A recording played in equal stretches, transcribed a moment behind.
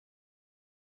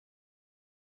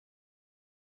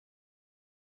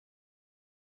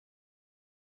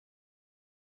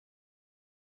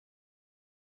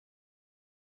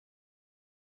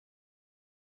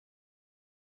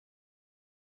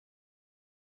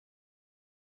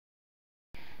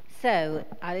So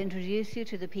I'll introduce you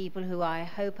to the people who I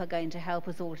hope are going to help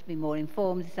us all to be more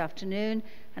informed this afternoon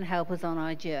and help us on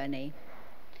our journey.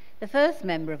 The first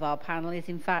member of our panel is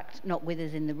in fact not with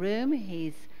us in the room.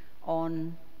 He's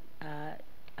on a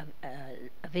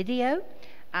video,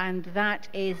 and that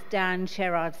is Dan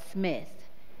Sherrard-Smith.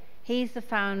 He's the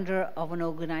founder of an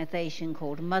organisation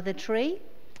called Mothertree,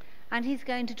 and he's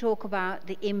going to talk about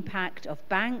the impact of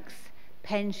banks,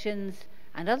 pensions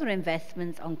and other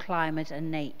investments on climate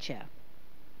and nature.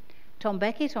 Tom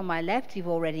Beckett on my left, you've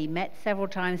already met several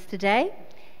times today.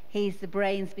 He's the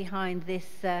brains behind this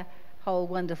whole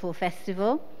wonderful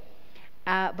festival.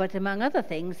 But among other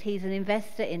things, he's an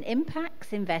investor in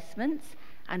impacts investments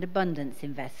and abundance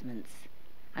investments.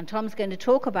 And Tom's going to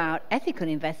talk about ethical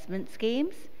investment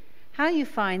schemes, how you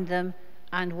find them,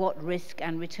 and what risk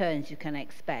and returns you can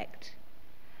expect.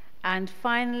 And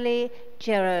finally,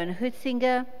 Jeroen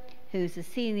Hutzinger, who's a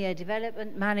Senior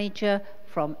Development Manager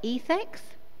from ETHEX.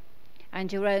 And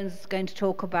Jeroen's going to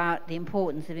talk about the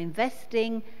importance of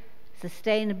investing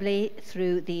sustainably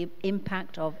through the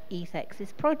impact of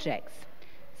ETHEX's projects.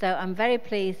 So I'm very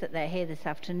pleased that they're here this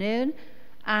afternoon.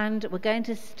 And we're going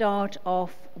to start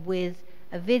off with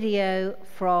a video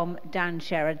from Dan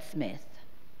Sherrard-Smith.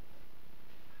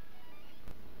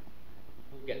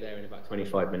 We'll get there in about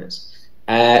 25 minutes.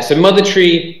 So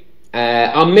Mothertree,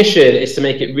 our mission is to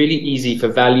make it really easy for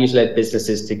values-led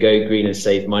businesses to go green and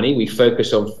save money. We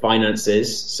focus on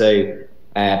finances, so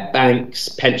banks,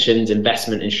 pensions,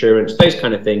 investment, insurance, those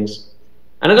kind of things.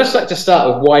 And I'd just like to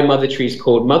start with why Mothertree is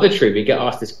called Mothertree. We get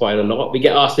asked this quite a lot. We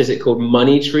get asked, is it called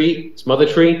Money Tree? It's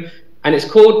Mothertree. And it's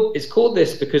called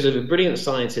this because of a brilliant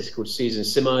scientist called Susan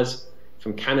Simard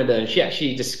from Canada. And she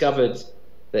actually discovered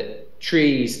that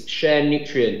trees share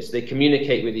nutrients. They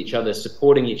communicate with each other,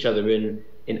 supporting each other in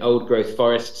old growth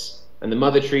forests, and the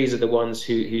mother trees are the ones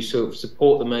who sort of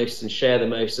support the most and share the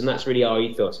most, and that's really our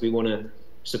ethos. We want to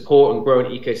support and grow an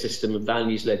ecosystem of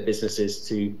values-led businesses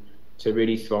to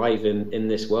really thrive in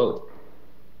this world.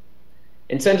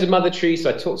 In terms of Mothertree, so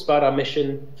I talked about our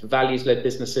mission for values-led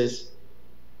businesses.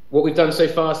 What we've done so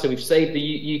far, so we've saved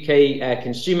the UK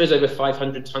consumers over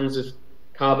 500 tons of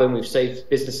carbon. We've saved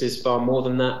businesses far more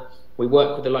than that. We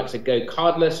work with the likes of Go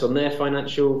Cardless on their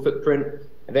financial footprint.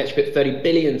 They actually put 30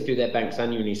 billion through their banks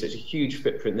annually, so it's a huge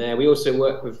footprint there. We also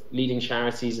work with leading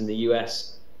charities in the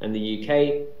US and the UK,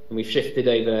 and we've shifted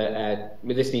over,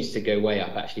 well, this needs to go way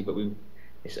up actually, but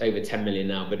it's over 10 million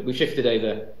now, but we've shifted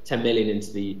over 10 million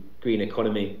into the green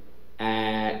economy.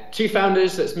 Two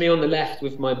founders, that's me on the left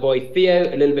with my boy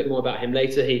Theo, a little bit more about him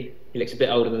later. He looks a bit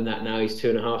older than that now, he's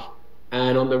 2.5.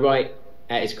 And on the right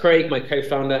is Craig, my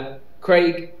co-founder.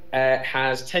 Craig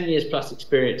has 10 years plus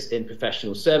experience in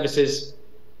professional services.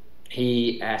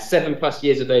 He 7+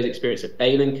 years of those experience at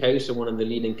Bain & Co, so one of the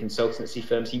leading consultancy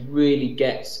firms. He really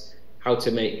gets how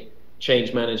to make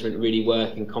change management really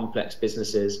work in complex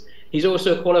businesses. He's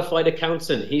also a qualified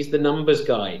accountant. He's the numbers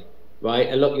guy,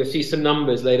 right? You'll see some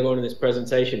numbers later on in this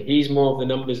presentation. He's more of the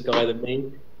numbers guy than me.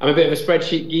 I'm a bit of a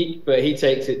spreadsheet geek, but he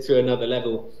takes it to another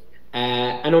level.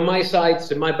 And on my side,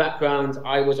 so my background,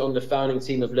 I was on the founding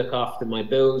team of Look After My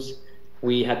Bills.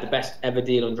 We had the best ever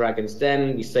deal on Dragon's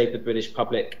Den. We saved the British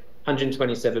public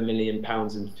 £127 million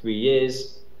in 3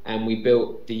 years, and we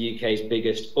built the UK's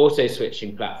biggest auto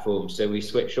switching platform. So we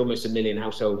switched almost 1 million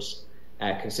households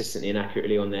consistently and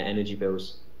accurately on their energy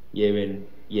bills year in,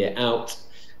 year out.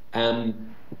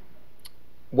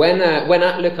 When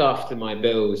I Look After My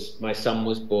Bills, my son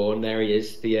was born. There he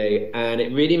is, Theo, and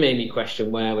it really made me question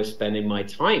where I was spending my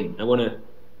time. I want to,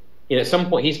 at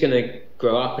some point he's going to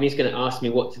grow up and he's going to ask me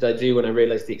what did I do when I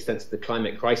realized the extent of the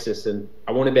climate crisis, and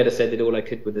I want to be able to say I did all I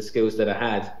could with the skills that I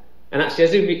had. And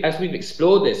actually, as we've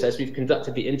explored this, as we've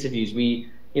conducted the interviews,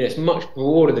 it's much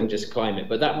broader than just climate,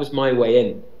 but that was my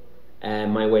way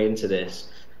into this.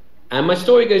 And my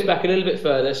story goes back a little bit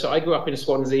further. So I grew up in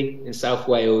Swansea in South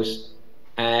Wales.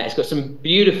 It's got some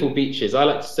beautiful beaches. I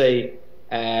like to say,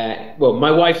 well, my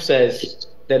wife says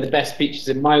they're the best beaches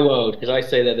in my world, because I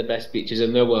say they're the best beaches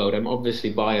in the world. I'm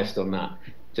obviously biased on that.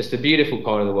 Just a beautiful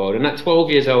part of the world. And at 12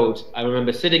 years old, I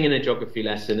remember sitting in a geography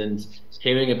lesson and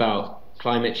hearing about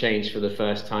climate change for the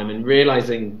first time and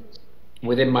realizing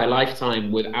within my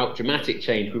lifetime, without dramatic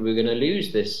change, we were going to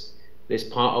lose this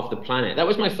part of the planet. That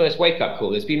was my first wake-up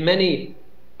call. There's been many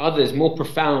others more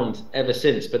profound ever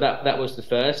since, but that was the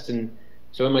first. And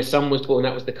so when my son was born,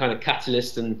 that was the kind of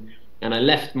catalyst, and I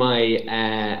left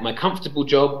my comfortable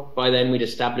job. By then, we'd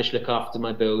established Look After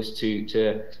My Bills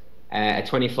to a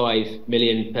 25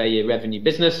 million per year revenue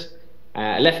business.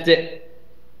 I left it,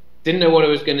 didn't know what I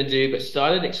was going to do, but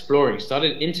started exploring,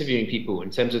 started interviewing people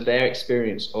in terms of their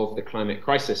experience of the climate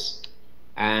crisis.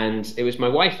 And it was my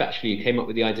wife actually who came up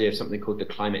with the idea of something called the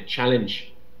Climate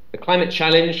Challenge. The Climate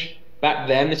Challenge back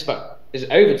then, this is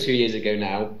over 2 years ago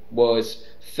now, was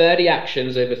 30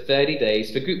 actions over 30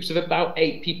 days for groups of about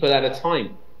 8 people at a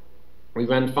time. We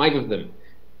ran 5 of them.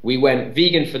 We went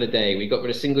vegan for the day. We got rid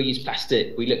of single-use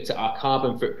plastic. We looked at our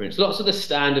carbon footprints. Lots of the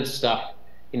standard stuff,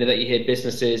 that you hear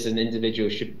businesses and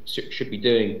individuals should be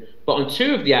doing. But on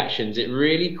 2 of the actions, it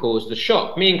really caused a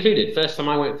shock, me included. First time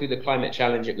I went through the Climate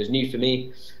Challenge, it was new for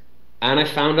me. And I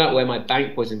found out where my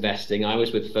bank was investing. I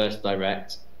was with First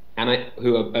Direct,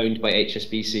 who are owned by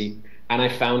HSBC. And I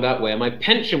found out where my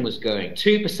pension was going.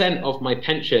 2% of my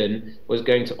pension was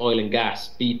going to oil and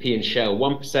gas, BP and Shell.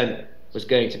 1% was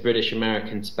going to British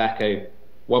American tobacco,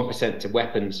 1% to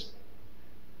weapons.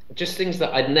 Just things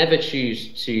that I'd never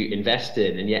choose to invest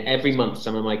in, and yet every month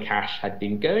some of my cash had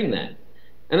been going there.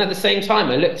 And at the same time,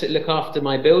 I look after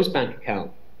my Bills bank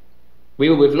account. We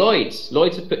were with Lloyds.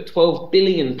 Lloyds had put £12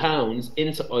 billion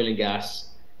into oil and gas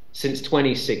since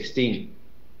 2016.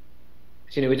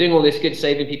 So, we're doing all this good,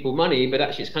 saving people money, but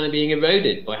actually it's kind of being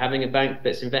eroded by having a bank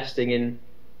that's investing in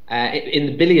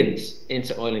the billions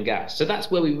into oil and gas. So that's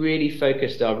where we really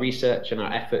focused our research and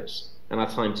our efforts and our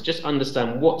time to just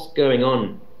understand what's going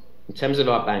on in terms of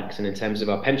our banks and in terms of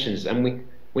our pensions. And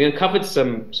we uncovered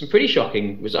some pretty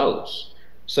shocking results.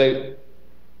 So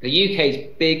the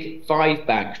UK's big 5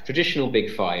 banks, traditional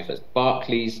big 5, that's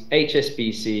Barclays,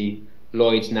 HSBC,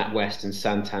 Lloyds, NatWest and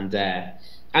Santander,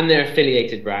 and their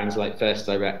affiliated brands like First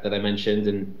Direct that I mentioned,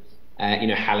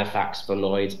 and Halifax for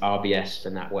Lloyds, RBS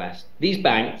for NatWest.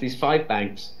 These 5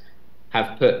 banks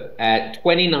have put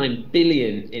 29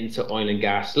 billion into oil and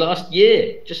gas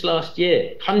just last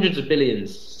year, hundreds of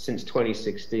billions since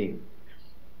 2016.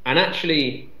 And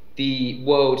actually, the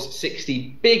world's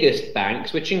 60 biggest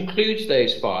banks, which includes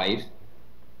those 5,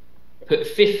 put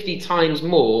 50 times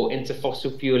more into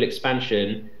fossil fuel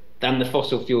expansion than the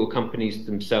fossil fuel companies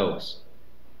themselves.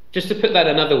 Just to put that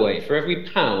another way, for every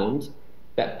pound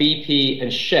that BP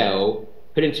and Shell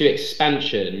put into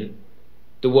expansion,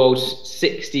 the world's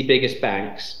 60 biggest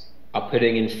banks are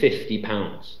putting in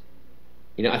 £50.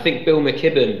 I think Bill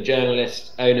McKibben,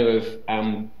 journalist, owner of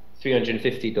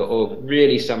 350.org,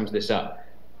 really sums this up.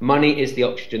 Money is the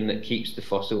oxygen that keeps the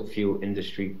fossil fuel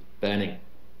industry burning.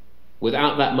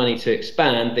 Without that money to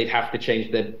expand, they'd have to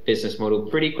change their business model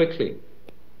pretty quickly.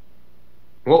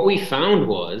 What we found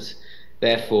was,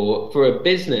 therefore, for a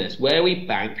business where we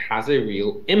bank has a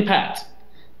real impact.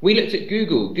 We looked at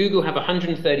Google. Google have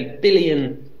 $130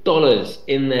 billion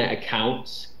in their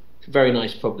accounts. It's a very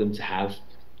nice problem to have.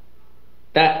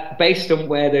 That, based on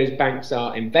where those banks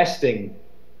are investing,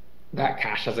 that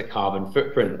cash has a carbon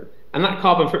footprint. And that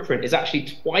carbon footprint is actually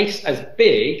twice as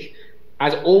big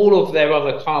as all of their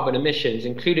other carbon emissions,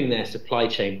 including their supply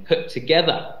chain, put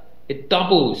together. It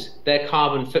doubles their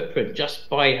carbon footprint just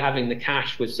by having the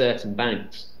cash with certain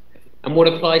banks. And what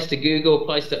applies to Google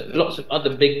applies to lots of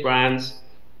other big brands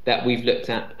that we've looked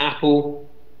at. Apple,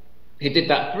 who did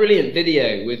that brilliant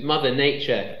video with Mother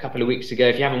Nature a couple of weeks ago.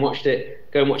 If you haven't watched it,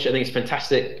 go and watch it. I think it's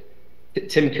fantastic.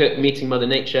 Tim Cook meeting Mother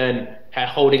Nature and her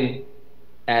holding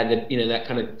that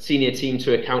kind of senior team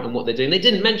to account on what they're doing. They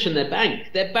didn't mention their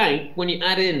bank. Their bank, when you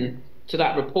add in to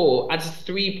that report, adds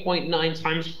 3.9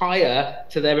 times higher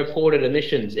to their reported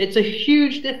emissions. It's a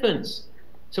huge difference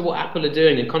to what Apple are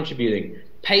doing and contributing.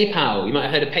 PayPal, you might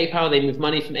have heard of PayPal. They move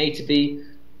money from A to B.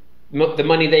 The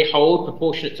money they hold,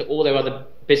 proportionate to all their other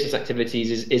business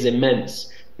activities, is immense.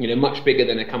 Much bigger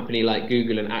than a company like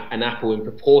Google and Apple in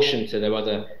proportion to their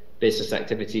other business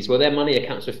activities. Well, their money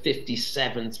accounts for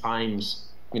 57 times.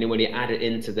 When you add it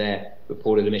into their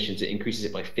reported emissions, it increases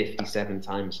it by 57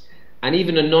 times. And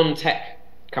even a non-tech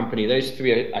company, those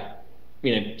 3 are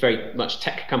very much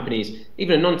tech companies.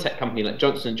 Even a non-tech company like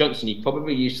Johnson & Johnson, you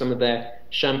probably use some of their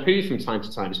shampoo from time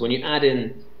to time. So when you add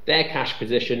in their cash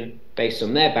position based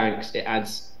on their banks,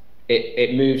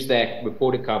 it moves their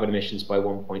reported carbon emissions by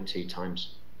 1.2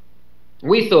 times.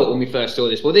 We thought when we first saw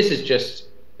this, well, this is just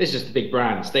the big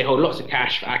brands. They hold lots of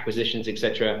cash for acquisitions,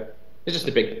 etc. It's just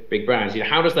the big brands.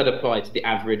 How does that apply to the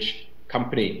average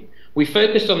company? We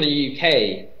focused on the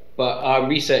UK, but our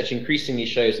research increasingly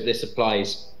shows that this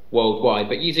applies worldwide.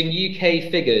 But using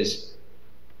UK figures,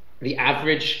 the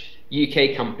average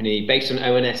UK company, based on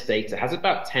ONS data, has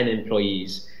about 10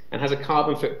 employees and has a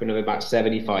carbon footprint of about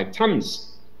 75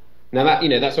 tons. Now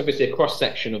that's obviously a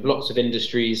cross-section of lots of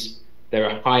industries. There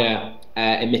are higher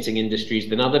emitting industries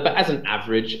than other, but as an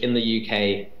average in the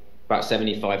UK, about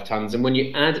 75 tons. And when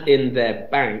you add in their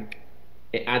bank,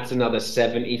 it adds another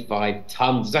 75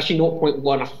 tons. It's actually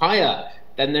 0.1 higher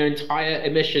than their entire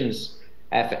emissions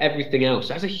for everything else.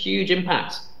 That's a huge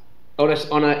impact.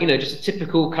 just a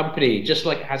typical company, just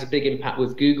like it has a big impact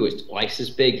with Google, it's twice as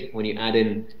big when you add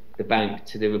in the bank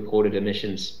to the reported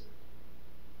emissions.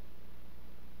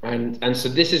 And so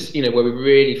this is where we're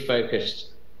really focused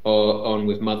on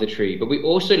with Mothertree, but we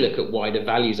also look at wider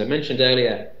values. I mentioned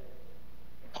earlier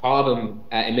carbon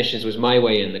emissions was my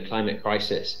way in the climate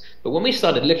crisis. But when we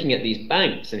started looking at these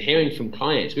banks and hearing from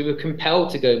clients, we were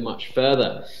compelled to go much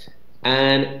further.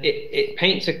 And it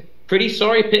paints a pretty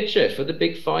sorry picture for the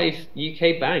big 5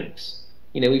 UK banks.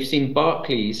 We've seen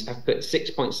Barclays have put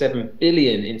 6.7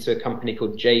 billion into a company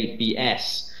called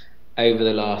JBS over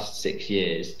the last 6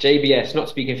 years. JBS, not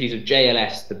to be confused with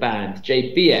JLS, the band.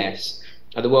 JBS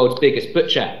are the world's biggest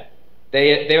butcher.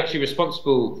 They're actually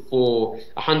responsible for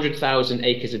 100,000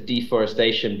 acres of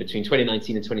deforestation between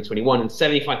 2019 and 2021, and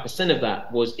 75% of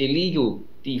that was illegal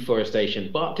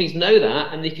deforestation. Barclays know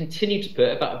that, and they continue to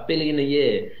put about $1 billion a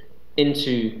year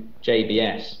into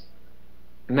JBS.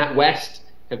 And NatWest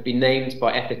have been named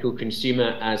by Ethical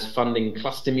Consumer as funding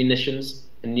cluster munitions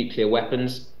and nuclear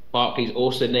weapons. Barclays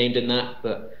also named in that,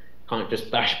 but can't just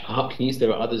bash Barclays. There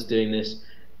are others doing this.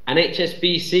 And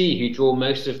HSBC, who draw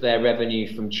most of their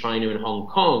revenue from China and Hong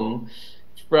Kong,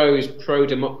 froze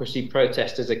pro-democracy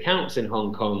protesters' accounts in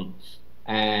Hong Kong,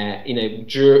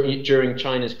 during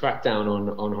China's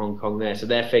crackdown on Hong Kong there. So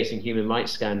they're facing human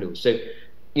rights scandals. So,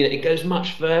 it goes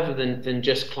much further than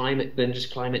just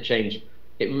climate change.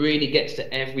 It really gets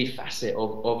to every facet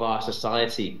of our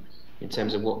society in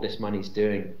terms of what this money's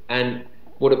doing. And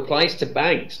what applies to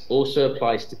banks also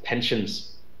applies to pensions.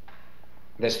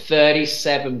 There's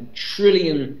 37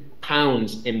 trillion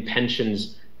pounds in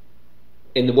pensions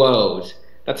in the world.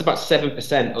 That's about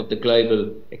 7% of the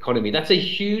global economy. That's a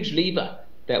huge lever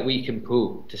that we can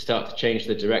pull to start to change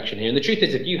the direction here. And the truth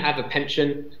is, if you have a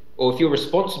pension, or if you're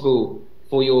responsible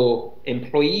for your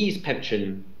employees'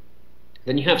 pension,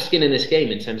 then you have skin in this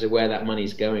game in terms of where that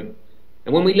money's going.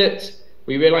 And when we looked,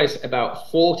 we realized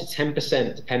about 4 to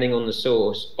 10%, depending on the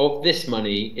source, of this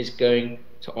money is going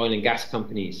to oil and gas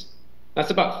companies. That's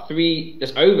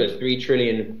just over 3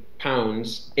 trillion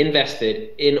pounds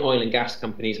invested in oil and gas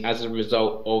companies as a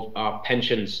result of our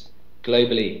pensions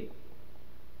globally.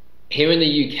 Here in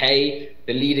the UK,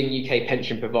 the leading UK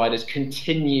pension providers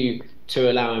continue to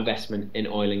allow investment in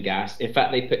oil and gas. In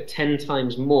fact, they put 10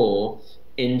 times more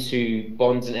into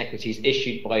bonds and equities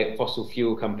issued by fossil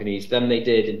fuel companies than they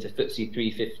did into FTSE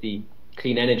 350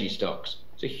 clean energy stocks.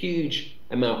 It's a huge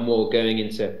amount more going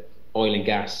into oil and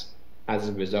gas as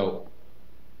a result.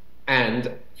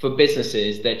 And for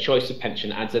businesses, their choice of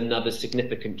pension adds another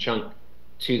significant chunk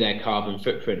to their carbon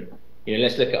footprint.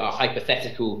 Let's look at our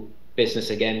hypothetical business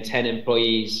again, 10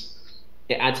 employees.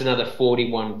 It adds another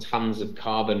 41 tons of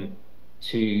carbon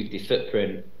to the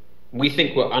footprint. We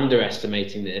think we're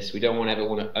underestimating this. We don't ever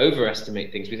want to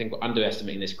overestimate things. We think we're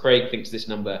underestimating this. Craig thinks this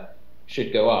number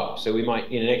should go up. So we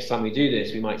might, next time we do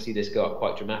this, we might see this go up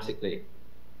quite dramatically.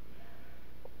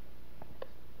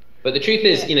 But the truth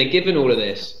is, given all of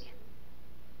this,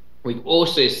 we've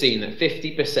also seen that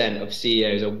 50% of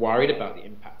CEOs are worried about the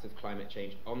impact of climate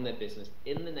change on their business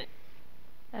in the next...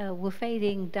 We're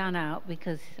fading Dan out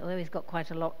because although he's got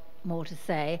quite a lot more to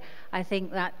say, I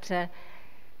think that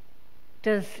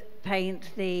does paint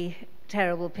the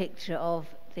terrible picture of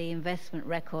the investment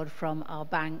record from our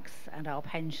banks and our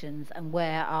pensions and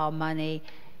where our money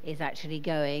is actually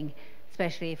going,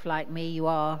 especially if, like me, you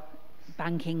are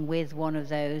banking with one of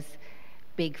those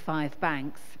big 5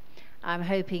 banks. I'm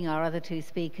hoping our other 2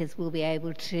 speakers will be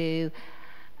able to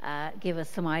give us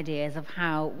some ideas of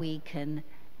how we can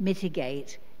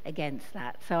mitigate against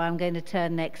that. So I'm going to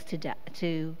turn next to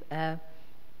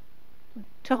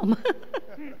Tom.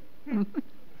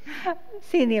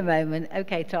 Senior moment.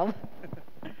 Okay, Tom.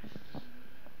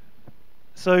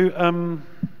 So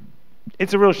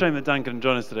it's a real shame that Dan couldn't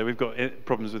join us today. We've got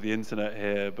problems with the internet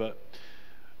here, but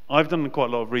I've done quite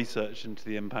a lot of research into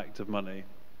the impact of money,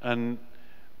 and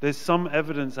there's some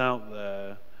evidence out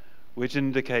there which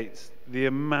indicates the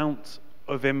amount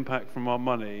of impact from our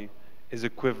money is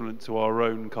equivalent to our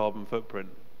own carbon footprint.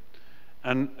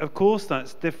 And of course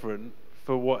that's different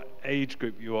for what age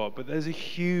group you are, but there's a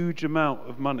huge amount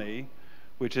of money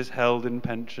which is held in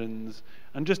pensions.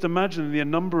 And just imagine the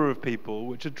number of people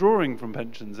which are drawing from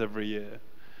pensions every year.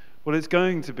 Well, it's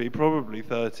going to be probably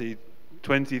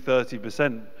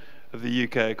 20-30% of the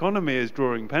UK economy is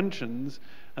drawing pensions,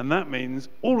 and that means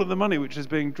all of the money which is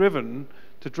being driven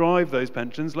to drive those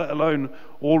pensions, let alone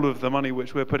all of the money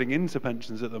which we're putting into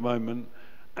pensions at the moment,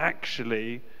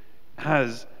 actually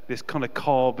has this kind of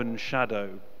carbon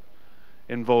shadow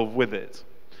involved with it.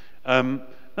 Now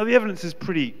the evidence is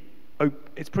pretty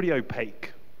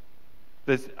opaque.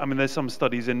 there's some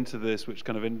studies into this which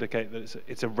kind of indicate that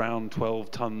it's around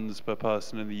 12 tons per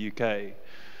person in the UK.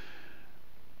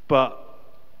 But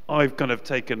I've kind of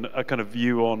taken a kind of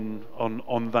view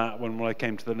on that when I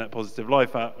came to the Net Positive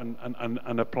Life app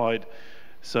and applied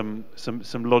some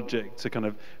logic to kind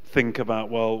of think about,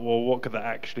 well, what could that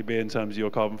actually be in terms of your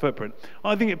carbon footprint?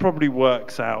 I think it probably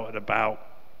works out at about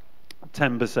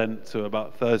 10% to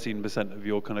about 13% of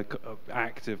your kind of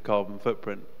active carbon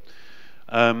footprint.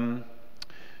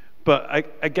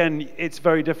 But again, it's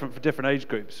very different for different age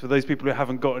groups. For those people who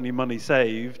haven't got any money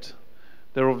saved,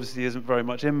 there obviously isn't very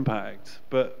much impact.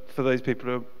 But for those people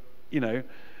who, you know,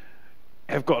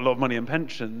 have got a lot of money in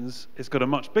pensions, it's got a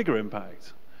much bigger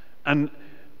impact. And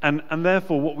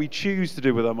therefore, what we choose to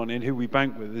do with our money and who we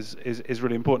bank with is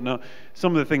really important. Now,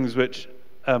 some of the things which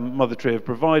Mothertree have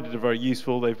provided are very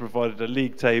useful. They've provided a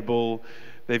league table.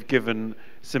 They've given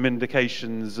some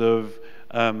indications of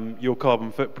your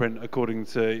carbon footprint according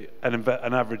to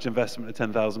an average investment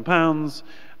of £10,000,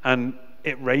 and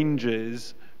it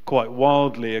ranges quite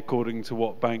wildly according to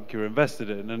what bank you're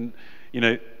invested in. And you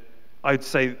know, I'd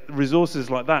say resources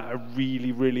like that are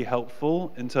really, really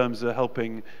helpful in terms of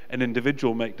helping an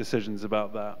individual make decisions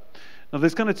about that. Now,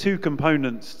 there's kind of two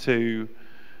components to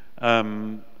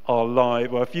our life,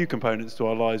 well, a few components to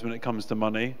our lives when it comes to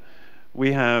money.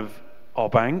 We have our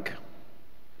bank,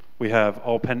 we have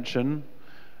our pension,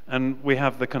 and we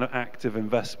have the kind of active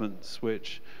investments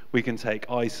which we can take,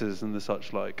 ISAs and the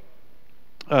such like.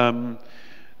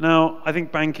 Now, I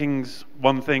think banking's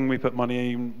one thing. We put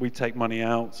money in, we take money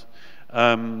out.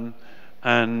 You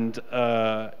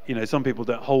know, some people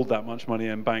don't hold that much money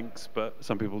in banks, but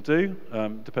some people do,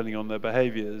 depending on their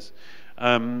behaviors.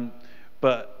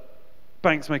 But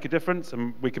banks make a difference,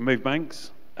 and we can move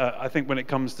banks. I think when it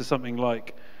comes to something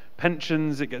like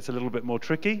pensions, it gets a little bit more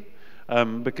tricky,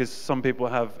 because some people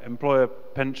have employer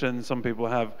pensions, some people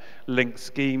have linked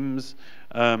schemes.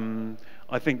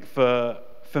 I think for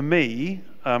me,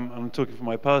 I'm talking from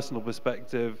my personal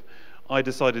perspective, I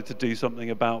decided to do something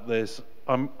about this.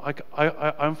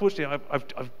 Unfortunately,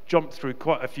 I've jumped through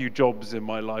quite a few jobs in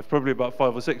my life, probably about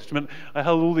 5 or 6, which meant I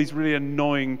held all these really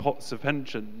annoying pots of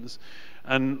pensions.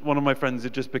 And one of my friends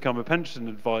had just become a pension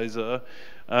advisor,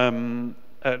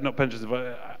 not pensions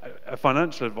advisor, a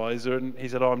financial advisor, and he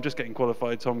said, "Oh, I'm just getting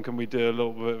qualified, Tom. Can we do a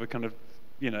little bit of a kind of,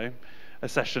 you know, a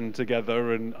session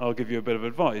together, and I'll give you a bit of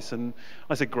advice?" And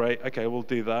I said, "Great, okay, we'll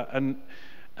do that."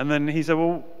 And then he said,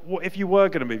 "Well, what if you were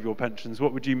going to move your pensions?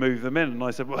 What would you move them in?" And I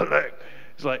said, "Well, look,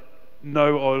 it's like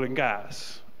no oil and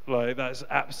gas. Like that's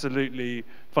absolutely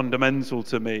fundamental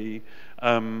to me,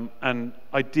 and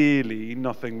ideally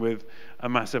nothing with a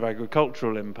massive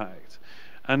agricultural impact."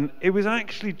 And it was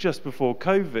actually just before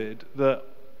COVID that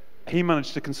he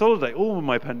managed to consolidate all of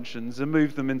my pensions and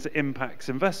move them into impacts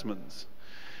investments.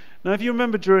 Now, if you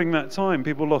remember, during that time,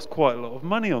 people lost quite a lot of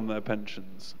money on their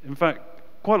pensions. In fact,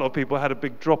 quite a lot of people had a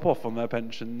big drop-off on their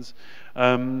pensions.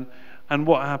 And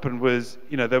what happened was,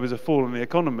 you know, there was a fall in the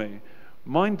economy.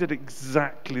 Mine did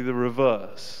exactly the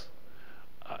reverse.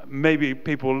 Maybe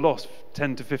people lost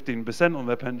 10 to 15% on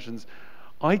their pensions.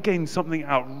 I gained something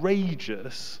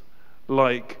outrageous,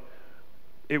 like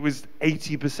it was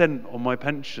 80% on my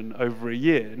pension over a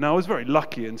year. Now, I was very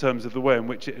lucky in terms of the way in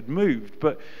which it had moved,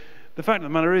 but the fact of the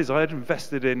matter is I had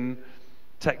invested in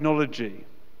technology.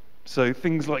 So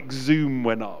things like Zoom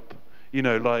went up. You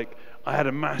know, like I had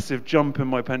a massive jump in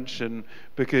my pension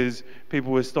because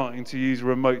people were starting to use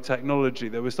remote technology.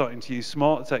 They were starting to use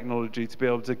smart technology to be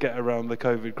able to get around the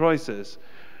COVID crisis.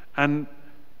 And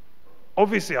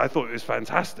obviously I thought it was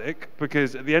fantastic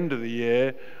because at the end of the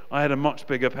year, I had a much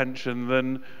bigger pension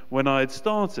than when I had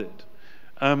started.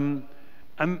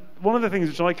 And one of the things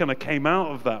which I kind of came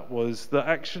out of that was that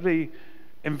actually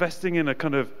investing in a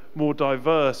kind of more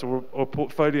diverse or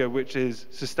portfolio which is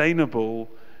sustainable,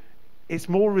 it's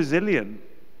more resilient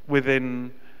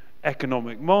within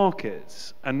economic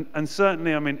markets. And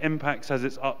certainly, I mean, Impacts has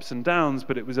its ups and downs,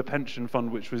 but it was a pension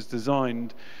fund which was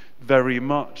designed very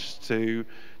much to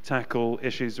tackle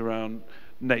issues around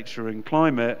nature and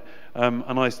climate,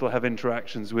 and I still have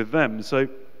interactions with them. So,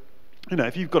 you know,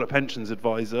 if you've got a pensions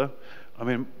advisor, I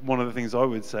mean, one of the things I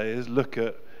would say is look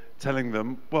at telling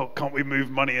them, well, can't we move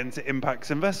money into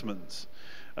impacts investments?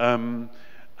 And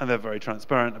they're very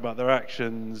transparent about their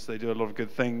actions. They do a lot of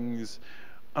good things.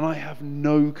 And I have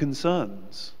no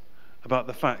concerns about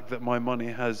the fact that my money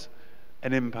has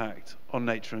an impact on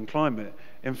nature and climate.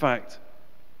 In fact,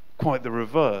 quite the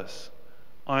reverse.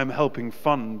 I am helping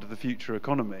fund the future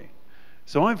economy.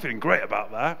 So I'm feeling great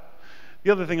about that.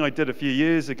 The other thing I did a few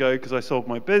years ago, because I sold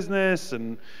my business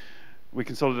and we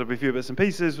consolidated a few bits and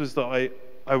pieces, was that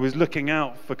I was looking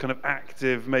out for kind of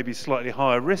active, maybe slightly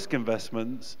higher risk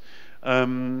investments.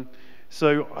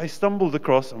 So I stumbled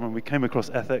across, we came across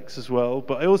ethics as well,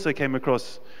 but I also came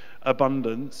across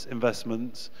abundance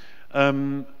investments,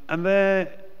 and they're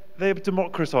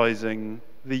democratizing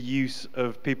the use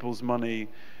of people's money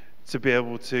to be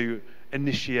able to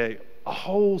initiate a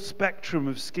whole spectrum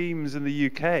of schemes in the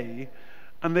UK,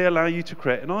 and they allow you to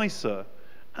create an ISA,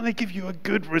 and they give you a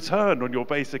good return on your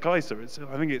basic ISA.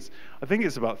 I think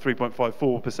it's about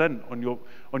 3.54%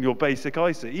 on your basic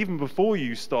ISA, even before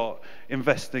you start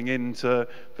investing into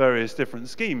various different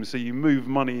schemes. So you move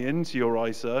money into your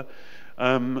ISA,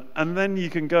 and then you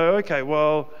can go, okay,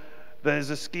 well, there's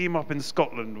a scheme up in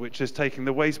Scotland which is taking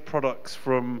the waste products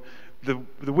from the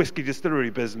whiskey distillery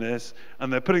business,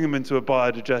 and they're putting them into a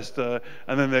biodigester,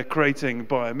 and then they're creating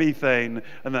biomethane,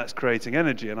 and that's creating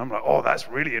energy. And I'm like, oh, that's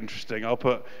really interesting. I'll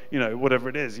put, whatever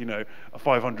it is, £500 or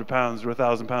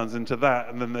 £1,000 into that.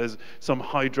 And then there's some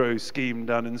hydro scheme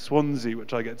down in Swansea,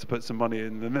 which I get to put some money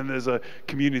in. And then there's a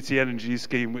community energy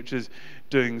scheme, which is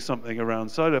doing something around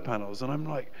solar panels. And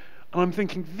I'm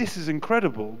thinking, this is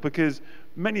incredible, because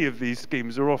many of these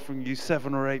schemes are offering you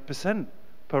 7 or 8%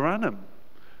 per annum.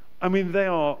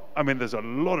 There's a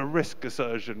lot of risk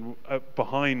assertion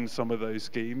behind some of those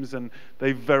schemes, and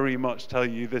they very much tell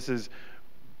you this is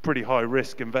pretty high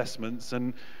risk investments.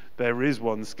 And there is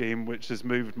one scheme which has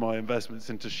moved my investments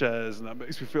into shares, and that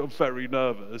makes me feel very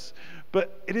nervous.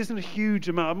 But it isn't a huge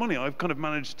amount of money. I've kind of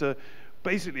managed to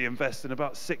basically invest in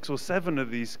about 6 or 7 of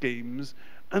these schemes,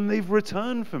 and they've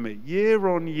returned for me year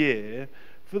on year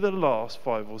for the last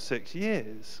 5 or 6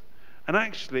 years. And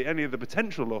actually, any of the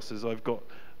potential losses I've got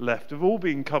left have all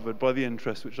been covered by the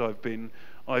interest which I've been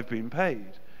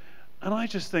paid. And I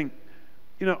just think,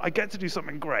 I get to do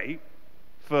something great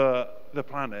for the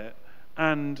planet,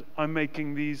 and I'm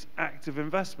making these active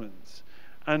investments.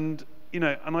 And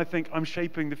I think I'm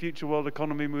shaping the future world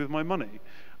economy with my money.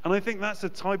 And I think that's the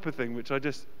type of thing which I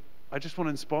just want to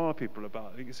inspire people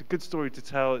about. I think it's a good story to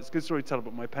tell. It's a good story to tell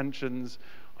about my pensions.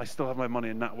 I still have my money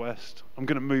in NatWest. I'm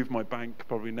going to move my bank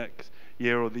probably next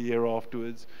year or the year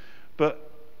afterwards. But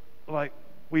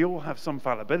we all have some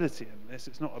fallibility in this.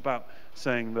 It's not about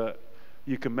saying that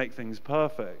you can make things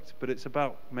perfect, but it's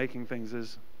about making things,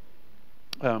 as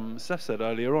Seth said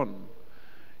earlier on,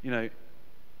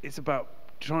 it's about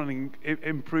trying to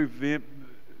improve a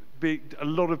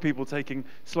lot of people taking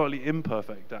slightly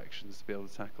imperfect actions to be able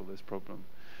to tackle this problem.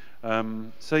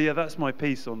 So yeah, that's my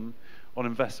piece on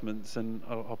investments, and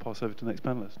I'll pass over to the next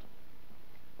panelist.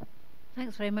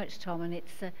 Thanks very much, Tom, and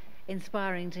it's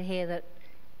inspiring to hear that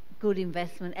good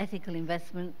investment, ethical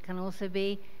investment, can also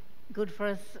be good for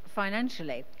us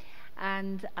financially.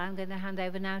 And I'm going to hand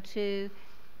over now to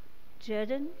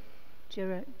Jerome.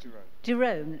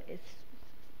 It's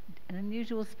an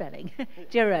unusual spelling.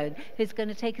 Jerome, who's going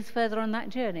to take us further on that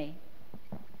journey.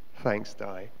 Thanks,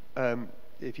 Di.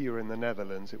 If you were in the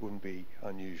Netherlands, it wouldn't be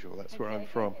unusual. That's where I'm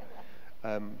from.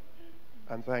 And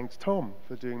thanks, Tom,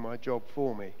 for doing my job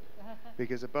for me,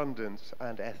 because abundance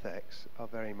and ethics are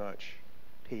very much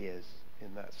peers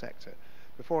in that sector.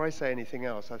 Before I say anything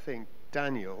else, I think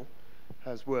Daniel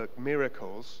has worked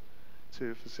miracles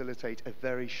to facilitate a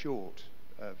very short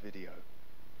video.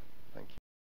 Thank you.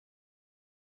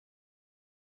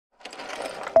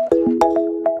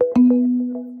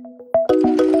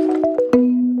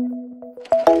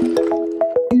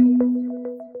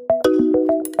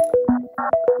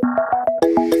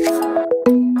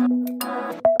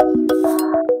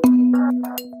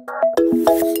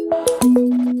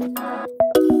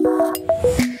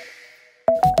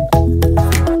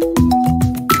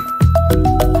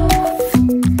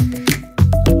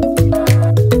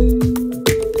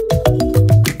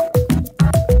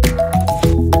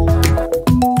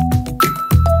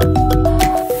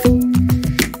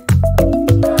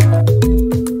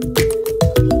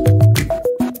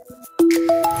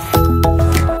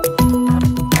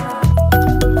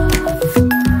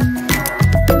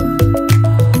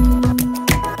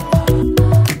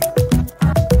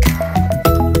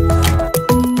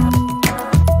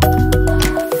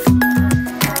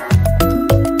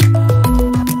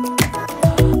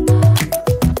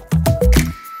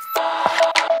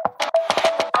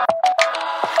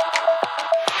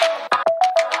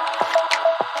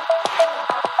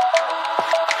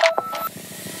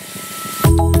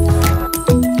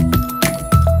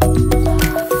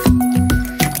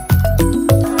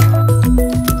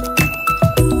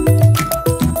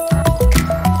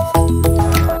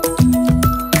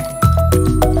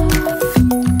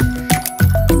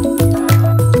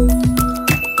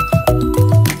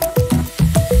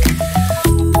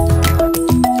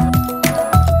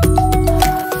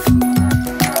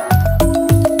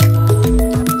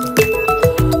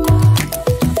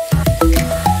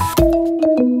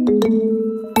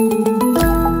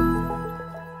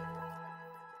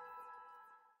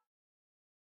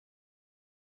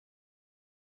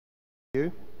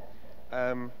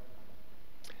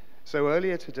 So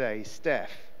earlier today,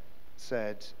 Steph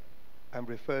said and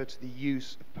referred to the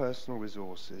use of personal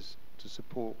resources to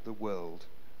support the world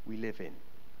we live in.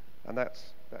 And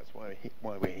that's why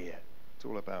we're here. It's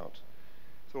all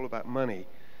about money.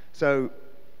 So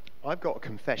I've got a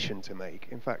confession to make.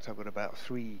 In fact, I've got about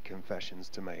 3 confessions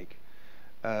to make.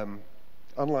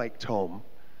 Unlike Tom,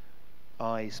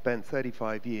 I spent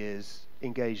 35 years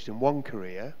engaged in one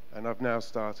career, and I've now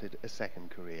started a second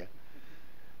career.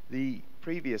 The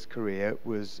previous career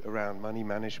was around money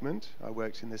management. I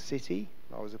worked in the city.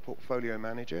 I was a portfolio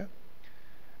manager,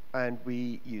 and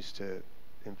we used to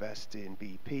invest in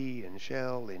BP, in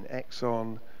Shell, in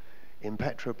Exxon, in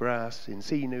Petrobras, in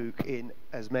CNOOC, in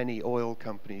as many oil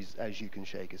companies as you can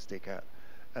shake a stick at.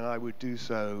 And I would do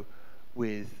so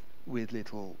with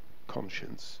little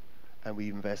conscience. And we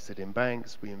invested in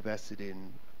banks, we invested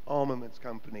in armaments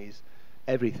companies,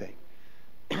 everything.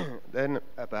 Then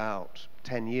about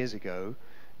 10 years ago,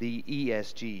 the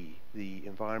ESG, the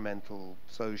environmental,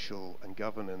 social, and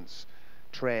governance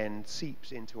trend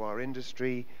seeps into our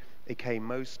industry. It came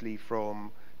mostly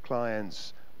from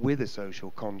clients with a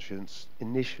social conscience,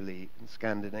 initially in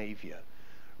Scandinavia.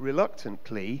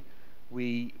 Reluctantly,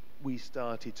 we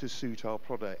started to suit our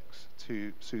products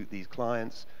to suit these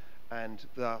clients, and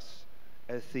thus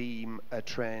a theme, a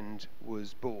trend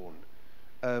was born.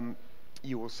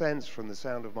 You will sense from the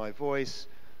sound of my voice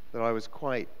that I was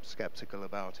quite skeptical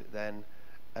about it then,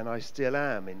 and I still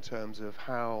am in terms of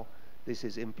how this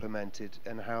is implemented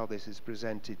and how this is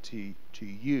presented to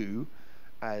you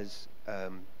as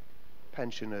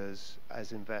pensioners,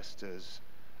 as investors.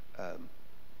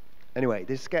 Anyway,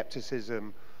 this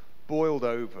skepticism boiled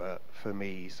over for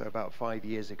me, so about 5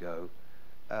 years ago,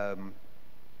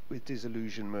 with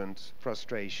disillusionment,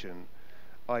 frustration.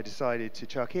 I decided to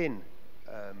chuck in,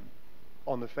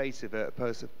 on the face of it,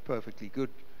 a perfectly good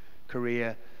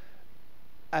career,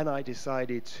 and I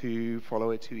decided to follow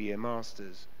a 2-year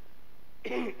master's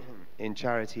in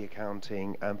charity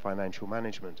accounting and financial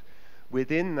management.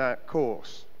 Within that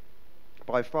course,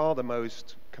 by far the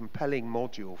most compelling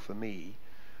module for me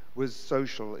was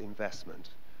social investment.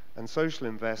 And social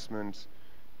investment,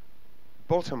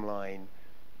 bottom line,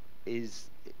 is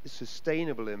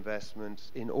sustainable investment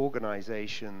in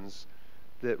organizations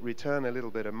that return a little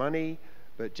bit of money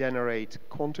but generate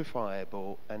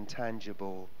quantifiable and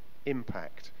tangible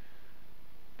impact.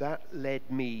 That led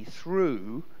me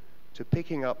through to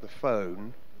picking up the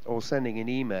phone or sending an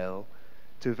email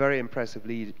to a very impressive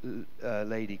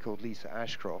lady called Lisa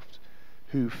Ashcroft,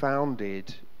 who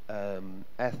founded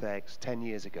FX 10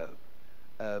 years ago.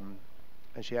 And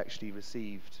she actually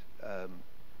received an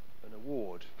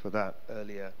award for that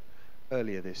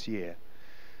earlier this year.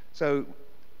 So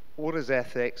what is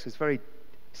ethics? It's very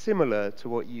similar to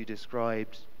what you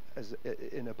described as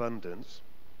in abundance.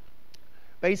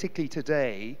 Basically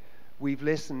today, we've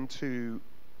listened to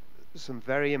some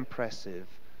very impressive,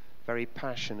 very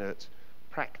passionate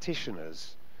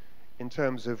practitioners in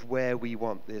terms of where we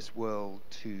want this world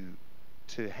to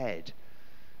head.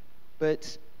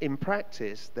 But in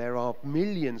practice, there are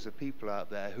millions of people out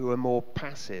there who are more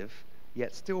passive,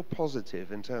 yet still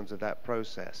positive in terms of that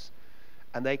process.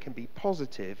 And they can be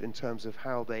positive in terms of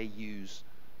how they use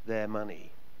their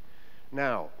money.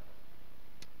 Now,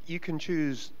 you can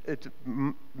choose,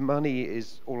 money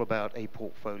is all about a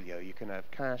portfolio. You can have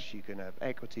cash, you can have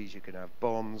equities, you can have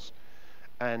bonds,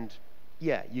 and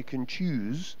yeah, you can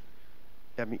choose.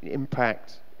 I mean,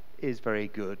 impact is very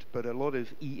good, but a lot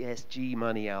of ESG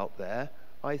money out there,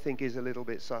 I think, is a little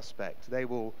bit suspect. They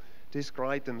will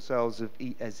describe themselves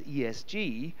as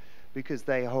ESG because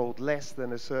they hold less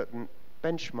than a certain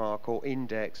benchmark or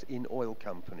index in oil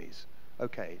companies.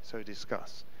 Okay, so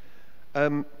discuss.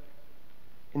 In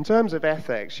terms of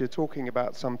ethics, you're talking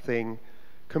about something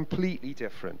completely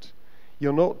different.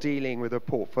 You're not dealing with a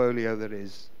portfolio that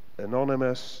is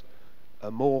anonymous,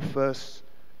 amorphous,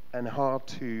 and hard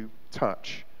to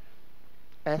touch.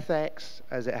 FX,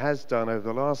 as it has done over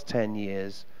the last 10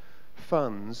 years,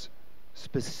 funds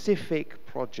specific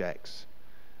projects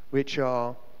which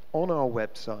are on our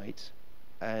website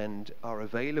and are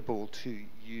available to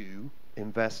you,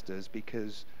 investors,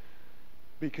 because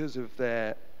of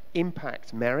their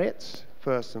impact merits,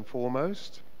 first and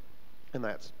foremost, and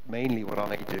that's mainly what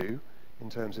I do in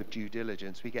terms of due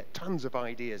diligence. We get tons of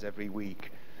ideas every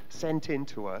week sent in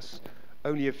to us,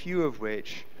 only a few of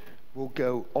which will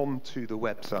go onto the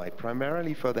website,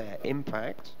 primarily for their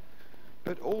impact,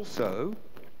 but also,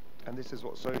 and this is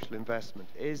what social investment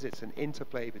is, it's an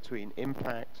interplay between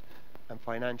impact and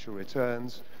financial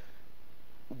returns.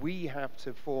 We have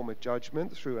to form a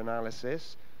judgment through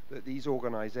analysis that these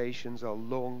organizations are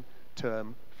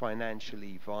long-term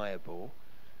financially viable,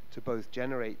 to both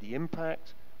generate the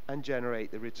impact and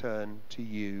generate the return to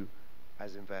you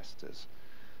as investors.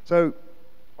 So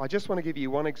I just want to give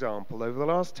you one example. Over the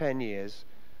last 10 years,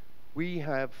 we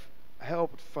have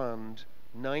helped fund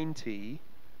 90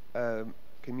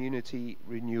 community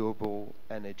renewable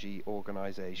energy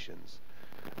organizations.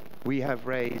 We have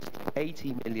raised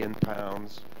 £80 million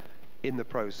in the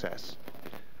process.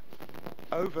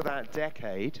 Over that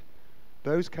decade,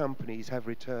 those companies have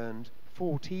returned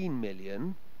 14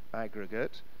 million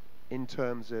aggregate in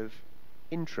terms of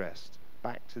interest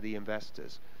back to the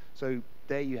investors. So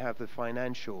there you have the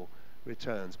financial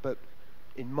returns. But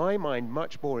in my mind,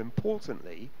 much more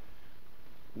importantly,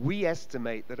 we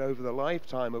estimate that over the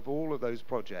lifetime of all of those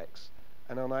projects,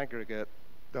 and on aggregate,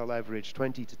 they'll average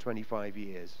 20 to 25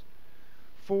 years,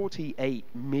 £48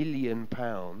 million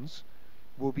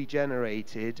will be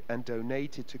generated and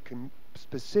donated to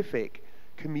specific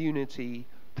community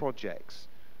projects,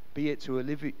 be it to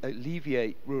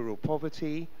alleviate rural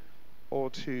poverty or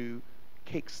to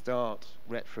kickstart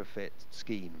retrofit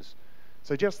schemes.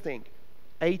 So just think,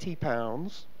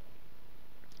 £80,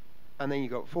 and then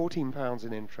you've got £14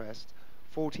 in interest,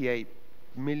 £48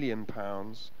 million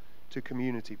to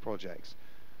community projects.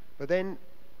 But then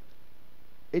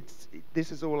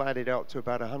this is all added up to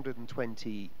about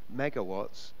 120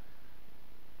 megawatts,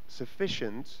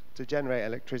 sufficient to generate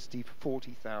electricity for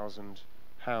 40,000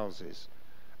 houses.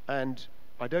 And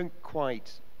I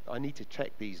need to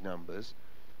check these numbers,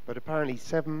 but apparently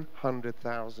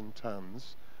 700,000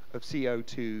 tons of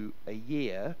CO2 a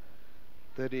year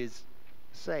that is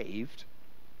saved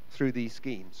through these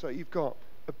schemes. So you've got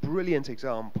a brilliant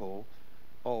example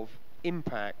of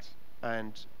impact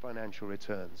and financial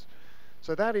returns.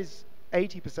 So that is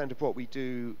 80% of what we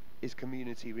do is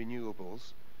community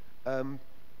renewables.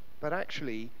 But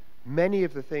actually, many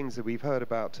of the things that we've heard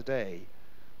about today,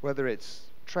 whether it's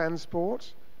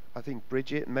transport, I think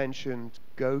Bridget mentioned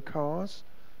go-cars,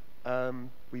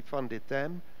 we funded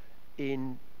them.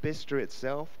 In Bicester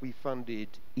itself, we funded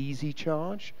Easy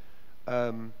Charge.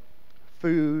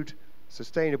 Food,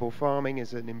 sustainable farming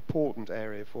is an important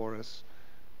area for us.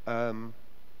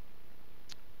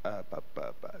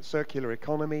 Circular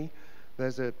economy,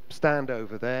 there's a stand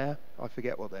over there, I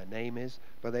forget what their name is,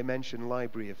 but they mention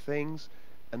Library of Things,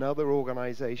 another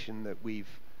organization that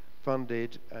we've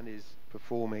funded and is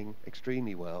performing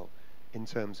extremely well in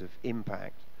terms of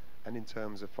impact and in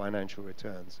terms of financial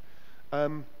returns.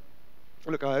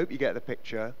 Look, I hope you get the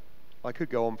picture. I could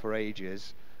go on for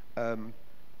ages.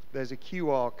 There's a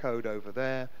QR code over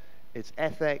there. It's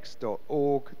ethics.org.uk.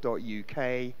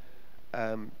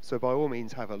 So by all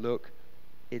means, have a look.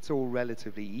 It's all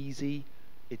relatively easy.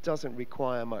 It doesn't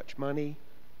require much money.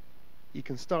 You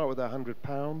can start with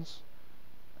 £100,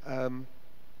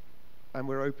 and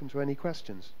we're open to any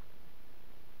questions.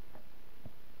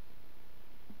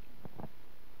 Well,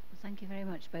 thank you very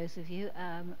much, both of you.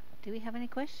 Do we have any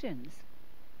questions?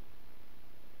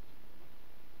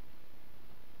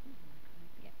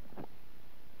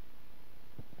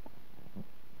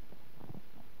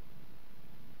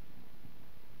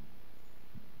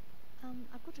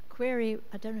 I've got a query.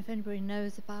 I don't know if anybody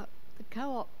knows about the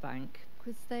co-op bank,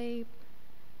 because they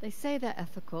say they're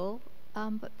ethical,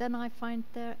 but then I find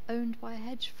they're owned by a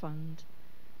hedge fund.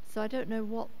 So I don't know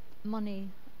what money,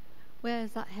 where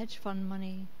is that hedge fund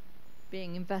money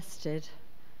being invested?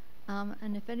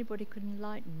 And if anybody could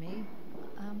enlighten me,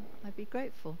 I'd be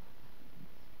grateful.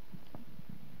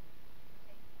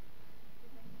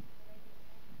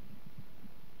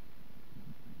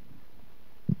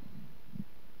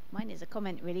 Mine is a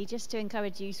comment, really, just to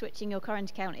encourage you. Switching your current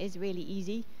account is really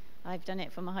easy. I've done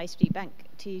it from a high street bank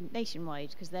to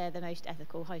Nationwide, because they're the most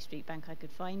ethical high street bank I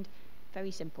could find.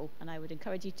 Very simple, and I would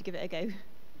encourage you to give it a go.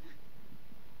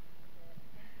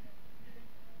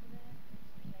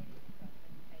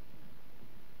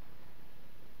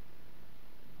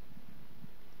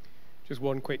 Just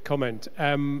one quick comment.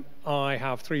 I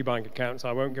have 3 bank accounts.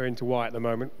 I won't go into why at the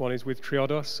moment. One is with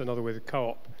Triodos, another with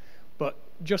Co-op. But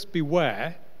just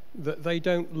beware that they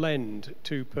don't lend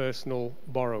to personal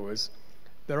borrowers.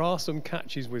 There are some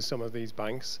catches with some of these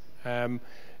banks,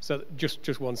 so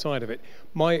just one side of it.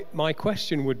 My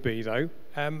question would be, though,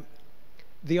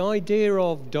 the idea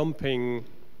of dumping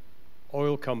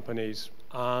oil companies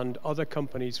and other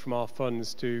companies from our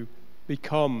funds to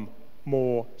become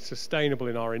more sustainable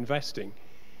in our investing,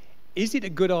 is it a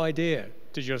good idea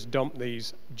to just dump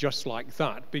these just like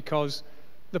that? Because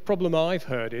the problem I've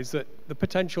heard is that the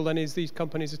potential then is these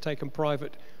companies are taken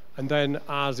private, and then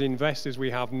as investors we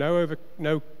have no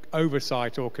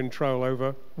oversight or control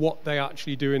over what they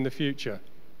actually do in the future.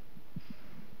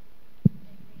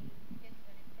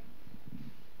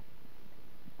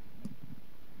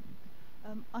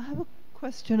 I have a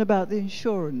question about the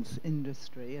insurance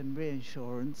industry and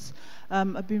reinsurance.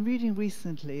 I've been reading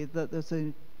recently that there's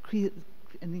an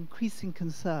increasing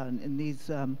concern in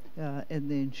in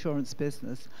the insurance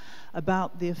business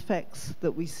about the effects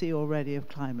that we see already of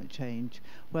climate change,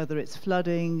 whether it's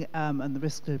flooding and the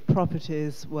risk of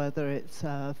properties, whether it's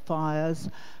fires,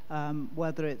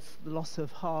 whether it's the loss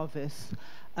of harvests,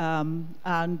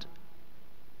 and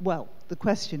well, the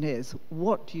question is,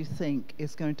 what do you think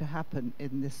is going to happen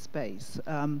in this space?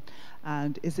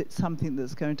 And is it something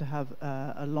that's going to have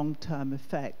a long-term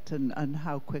effect, and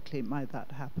how quickly might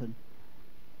that happen?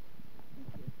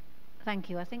 Thank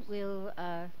you. I think we'll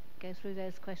go through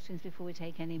those questions before we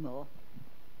take any more.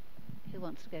 Who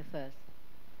wants to go first?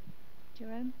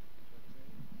 Jerome?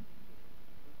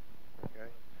 Okay.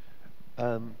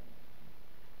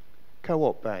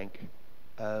 Co-op Bank,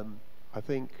 I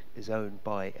think, is owned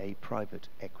by a private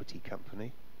equity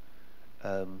company,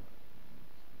 and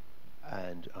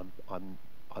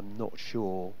I'm not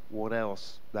sure what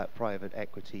else that private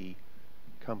equity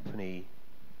company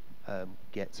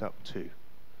gets up to.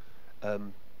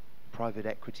 Private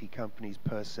equity companies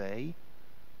per se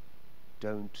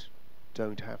don't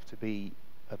have to be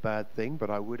a bad thing, but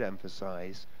I would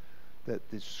emphasize that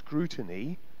the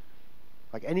scrutiny,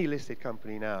 like any listed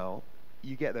company now,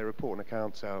 you get their report and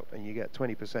accounts out and you get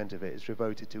 20% of it is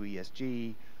devoted to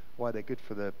ESG, why they're good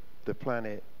for the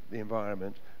planet, the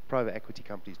environment. Private equity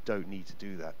companies don't need to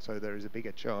do that. So there is a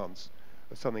bigger chance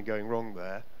of something going wrong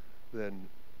there than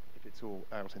if it's all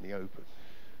out in the open.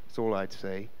 That's all I'd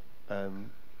say.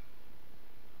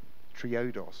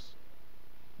 Triodos,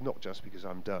 not just because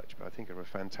I'm Dutch, but I think are a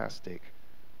fantastic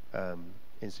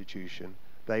institution.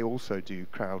 They also do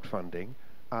crowdfunding,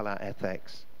 a la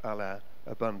FX, a la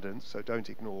Abundance, so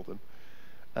don't ignore them.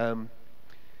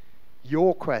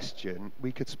 Your question,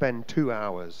 we could spend 2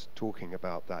 hours talking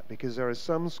about that, because there are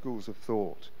some schools of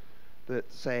thought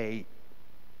that say,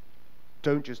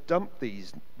 don't just dump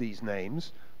these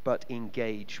names, but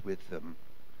engage with them.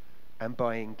 And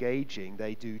by engaging,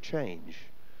 they do change.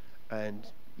 And,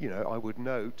 you know, I would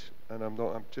note, and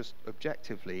I'm just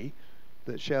objectively,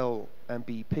 that Shell and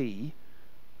BP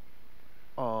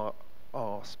are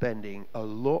spending a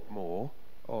lot more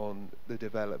on the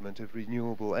development of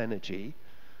renewable energy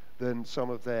than some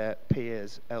of their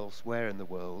peers elsewhere in the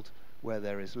world, where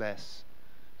there is less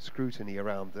scrutiny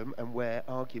around them and where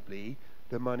arguably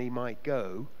the money might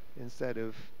go instead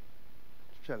of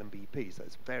Shell and BP. So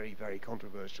it's a very, very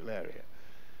controversial area.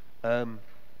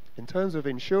 In terms of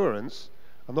insurance,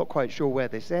 I'm not quite sure where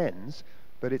this ends,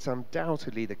 but it's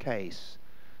undoubtedly the case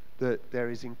that there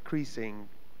is increasing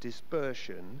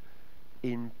dispersion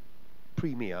in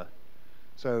premia.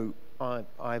 So I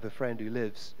have a friend who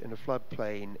lives in a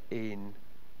floodplain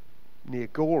near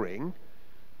Goring.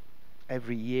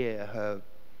 Every year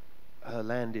her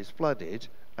land is flooded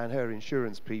and her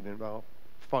insurance premium are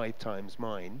 5 times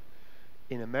mine.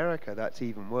 In America, that's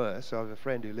even worse. So I have a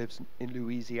friend who lives in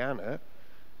Louisiana,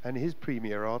 and his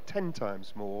premium are 10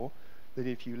 times more than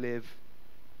if you live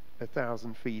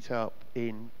 1,000 feet up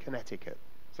in Connecticut.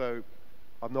 So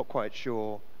I'm not quite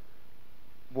sure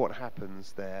what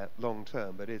happens there long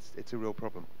term, but it's a real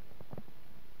problem.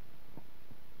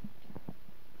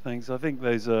 Thanks. I think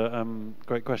those are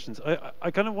great questions.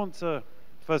 I kind of want to,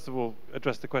 first of all,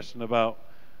 address the question about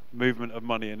movement of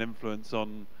money and influence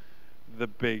on the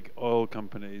big oil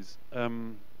companies.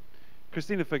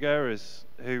 Christina Figueres,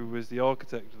 who was the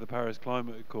architect of the Paris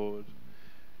Climate Accord,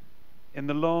 in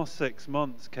the last 6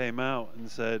 months came out and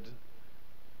said,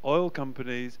 oil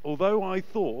companies, although I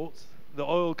thought the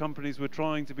oil companies were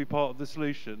trying to be part of the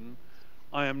solution,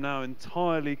 I am now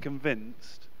entirely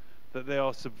convinced that they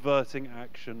are subverting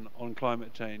action on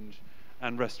climate change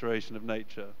and restoration of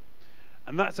nature.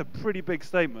 And that's a pretty big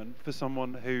statement for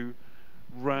someone who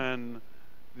ran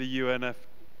the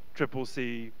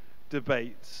UNFCCC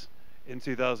debates in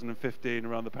 2015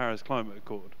 around the Paris Climate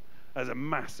Accord. As a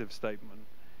massive statement.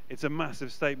 It's a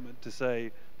massive statement to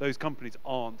say those companies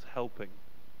aren't helping.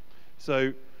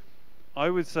 So I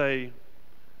would say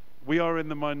we are in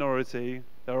the minority.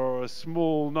 There are a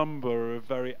small number of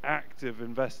very active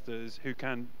investors who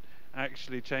can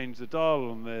actually change the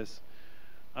dial on this.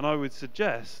 And I would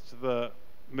suggest that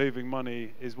moving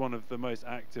money is one of the most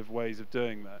active ways of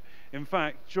doing that. In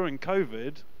fact, during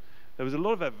COVID, there was a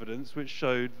lot of evidence which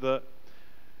showed that,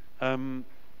 and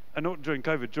not during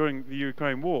COVID, during the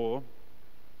Ukraine war,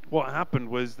 what happened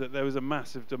was that there was a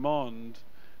massive demand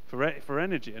for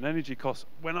energy, and energy costs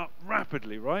went up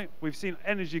rapidly, right? We've seen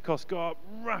energy costs go up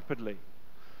rapidly.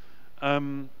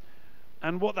 And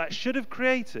what that should have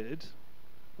created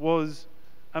was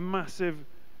a massive,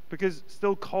 because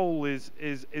still coal is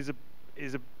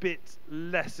is a bit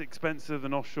less expensive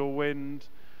than offshore wind,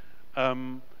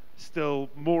 still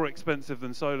more expensive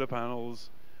than solar panels,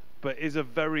 but is a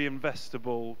very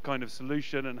investable kind of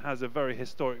solution and has a very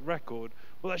historic record.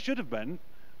 What that should have meant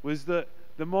was that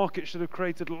the market should have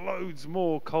created loads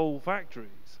more coal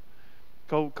factories,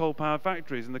 coal-powered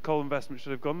factories, and the coal investment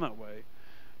should have gone that way.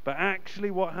 But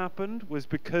actually what happened was,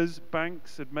 because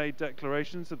banks had made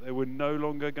declarations that they were no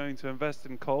longer going to invest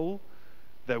in coal,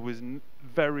 there was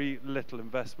very little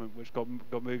investment which got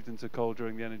moved into coal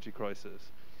during the energy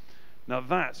crisis. Now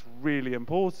that's really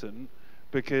important,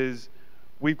 because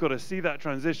we've got to see that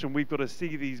transition. We've got to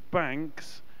see these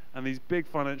banks and these big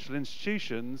financial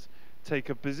institutions take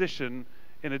a position,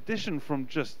 in addition from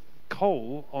just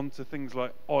coal, onto things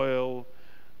like oil,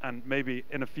 and maybe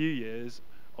in a few years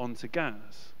onto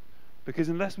gas. Because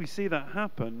unless we see that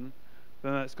happen,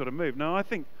 then that's got to move. Now, I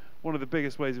think one of the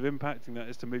biggest ways of impacting that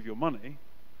is to move your money.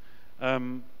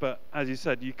 But as you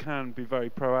said, you can be very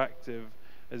proactive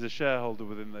as a shareholder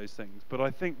within those things. But I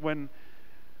think when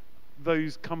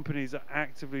those companies are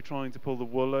actively trying to pull the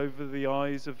wool over the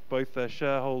eyes of both their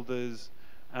shareholders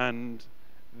and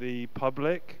the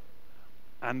public,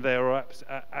 and they are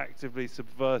actively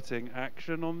subverting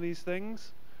action on these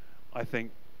things, I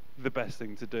think the best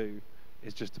thing to do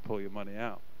is just to pull your money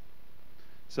out.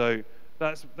 So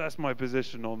that's my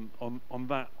position on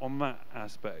that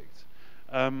aspect.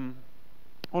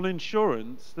 On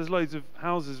insurance, there's loads of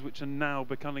houses which are now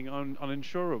becoming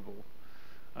uninsurable,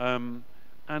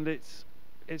 and it's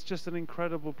just an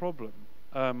incredible problem.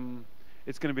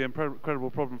 It's going to be an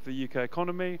incredible problem for the UK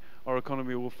economy. Our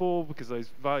economy will fall because the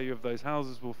value of those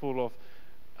houses will fall off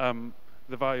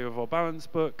the value of our balance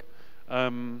book.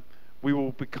 We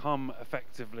will become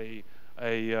effectively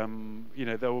there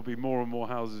will be more and more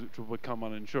houses which will become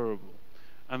uninsurable,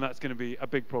 and that's going to be a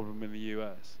big problem in the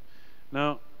US.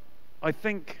 Now, I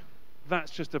think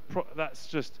that's just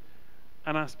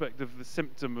an aspect of the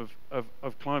symptom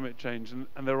of climate change,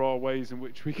 and there are ways in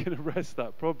which we can arrest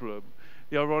that problem.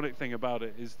 The ironic thing about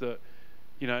it is that,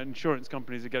 insurance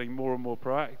companies are getting more and more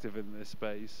proactive in this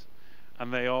space,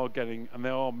 and they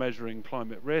are measuring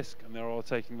climate risk, and they are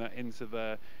taking that into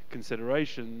their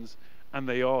considerations, and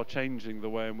they are changing the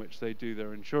way in which they do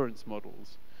their insurance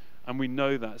models. And we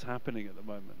know that's happening at the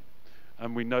moment,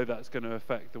 and we know that's going to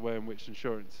affect the way in which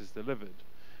insurance is delivered.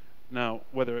 Now,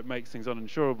 whether it makes things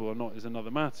uninsurable or not is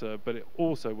another matter, but it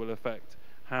also will affect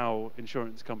how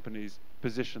insurance companies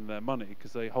position their money,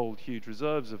 because they hold huge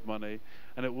reserves of money,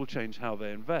 and it will change how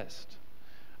they invest.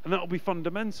 And that will be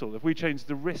fundamental. If we change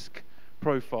the risk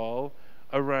profile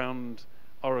around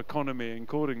our economy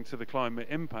according to the climate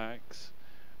impacts,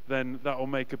 then that will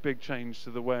make a big change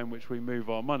to the way in which we move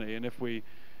our money. And if we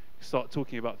start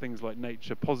talking about things like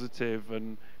nature positive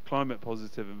and climate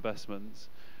positive investments,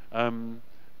 then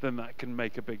that can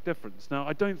make a big difference. Now,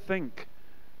 I don't think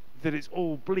that it's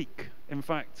all bleak. In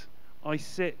fact, I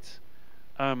sit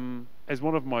as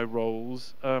one of my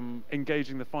roles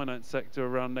engaging the finance sector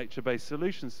around nature-based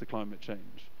solutions to climate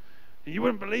change. And you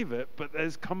wouldn't believe it, but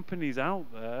there's companies out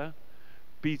there.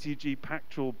 BTG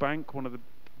Pactual Bank, one of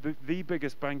the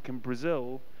biggest bank in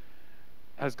Brazil,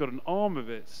 has got an arm of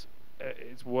its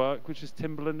work, which is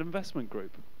Timberland Investment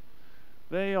Group.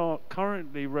 They are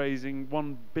currently raising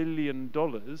 $1 billion.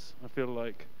 I feel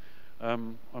like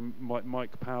I'm like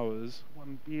Mike Powers.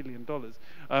 $1 billion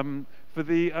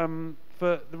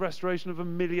for the restoration of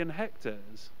 1 million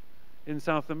hectares in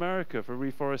South America for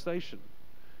reforestation.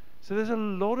 So there's a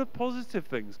lot of positive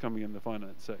things coming in the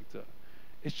finance sector.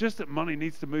 It's just that money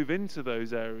needs to move into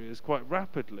those areas quite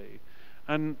rapidly,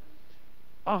 and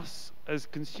us as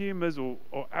consumers or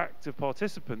active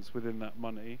participants within that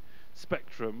money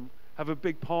spectrum have a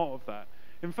big part of that.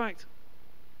 In fact,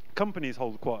 companies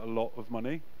hold quite a lot of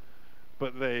money,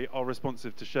 but they are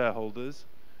responsive to shareholders.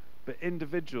 But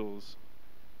individuals,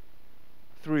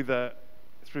 through their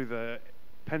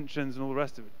pensions and all the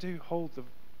rest of it, do hold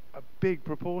a big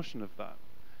proportion of that.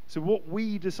 So what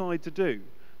we decide to do,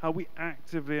 how we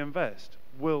actively invest,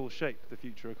 will shape the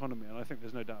future economy, and I think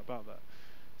there's no doubt about that.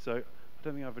 So I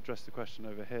don't think I've addressed the question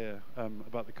over here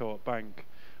about the Co-op Bank,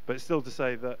 but it's still to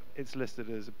say that it's listed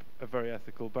as a very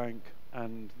ethical bank,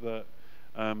 and that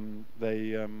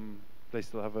they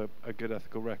still have a good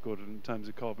ethical record in terms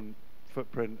of carbon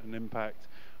footprint and impact.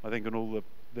 I think on all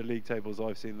the league tables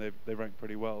I've seen, they rank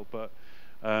pretty well. But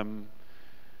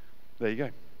there you go.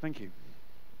 Thank you.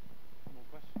 More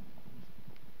questions?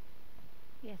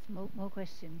 Yes, more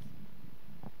questions.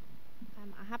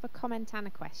 I have a comment and a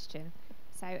question.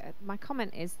 So my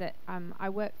comment is that I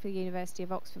worked for the University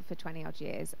of Oxford for 20 odd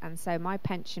years, and so my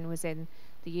pension was in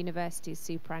the university's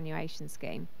superannuation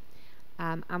scheme.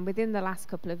 And within the last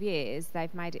couple of years,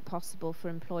 they've made it possible for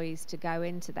employees to go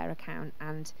into their account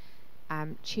and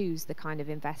choose the kind of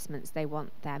investments they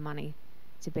want their money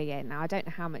to be in. Now, I don't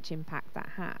know how much impact that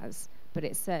has, but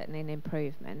it's certainly an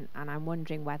improvement. And I'm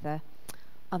wondering whether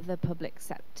other public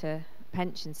sector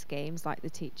pension schemes, like the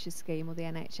teachers' scheme or the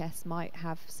NHS, might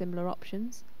have similar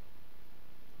options.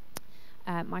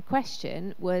 My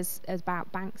question was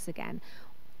about banks again.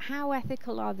 How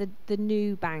ethical are the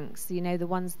new banks, the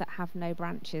ones that have no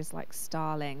branches, like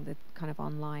Starling, the kind of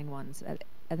online ones?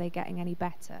 Are they getting any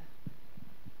better?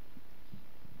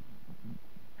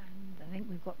 And I think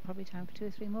we've got probably time for 2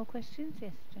 or 3 more questions.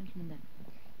 Yes, gentleman there.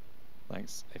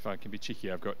 Thanks. If I can be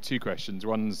cheeky, I've got 2 questions.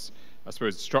 One's, I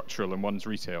suppose, structural and one's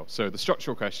retail. So the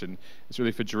structural question is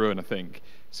really for Jerome, I think.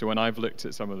 So when I've looked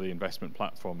at some of the investment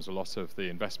platforms, a lot of the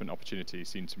investment opportunities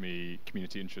seem to me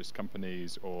community interest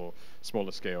companies or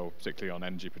smaller scale, particularly on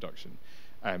energy production.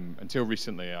 Until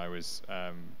recently, I was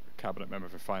cabinet member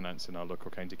for finance in our local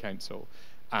county council,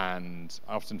 and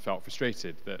I often felt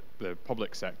frustrated that the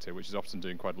public sector, which is often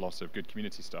doing quite a lot of good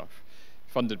community stuff,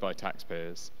 funded by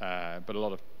taxpayers, but a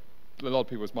lot of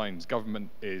people's minds, government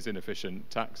is inefficient,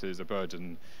 taxes a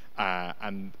burden,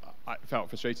 and it felt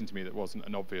frustrating to me that wasn't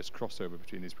an obvious crossover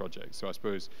between these projects. So I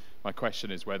suppose my question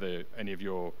is whether any of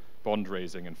your bond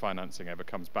raising and financing ever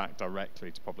comes back directly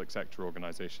to public sector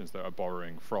organisations that are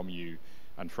borrowing from you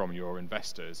and from your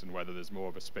investors, and whether there's more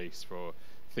of a space for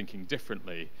thinking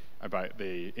differently about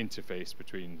the interface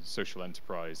between social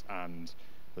enterprise and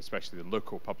especially the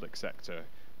local public sector,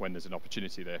 when there's an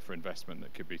opportunity there for investment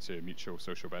that could be to mutual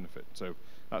social benefit. So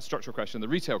that's structural question. The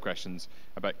retail question's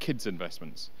about kids'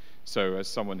 investments. So as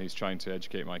someone who's trying to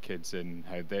educate my kids in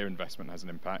how their investment has an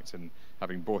impact, and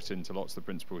having bought into lots of the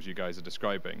principles you guys are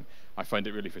describing, I find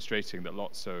it really frustrating that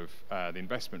lots of the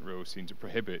investment rules seem to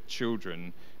prohibit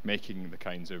children making the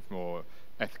kinds of more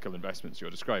ethical investments you're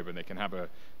describing. They can have a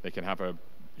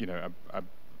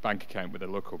bank account with a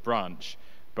local branch,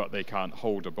 but they can't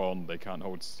hold a bond, they can't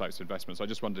hold types of investments. I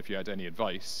just wondered if you had any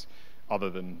advice, other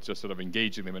than just sort of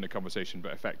engaging them in a conversation,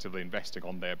 but effectively investing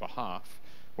on their behalf,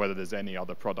 whether there's any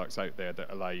other products out there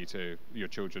that allow your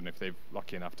children, if they're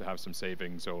lucky enough to have some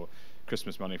savings or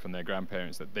Christmas money from their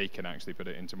grandparents, that they can actually put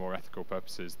it into more ethical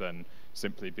purposes than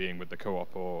simply being with the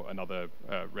co-op or another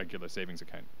regular savings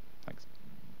account. Thanks.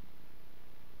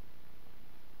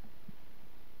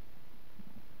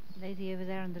 Lady over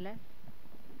there on the left.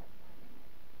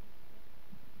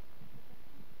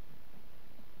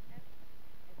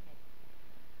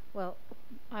 Well,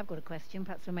 I've got a question.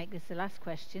 Perhaps we'll make this the last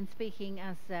question. Speaking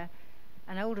as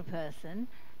an older person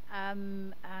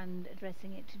and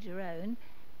addressing it to Jerome,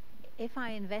 if I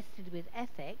invested with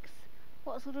ethics,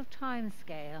 what sort of time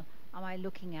scale am I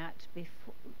looking at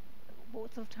before?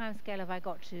 What sort of time scale have I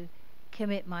got to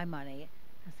commit my money?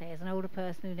 I say, as an older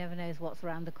person who never knows what's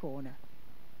around the corner.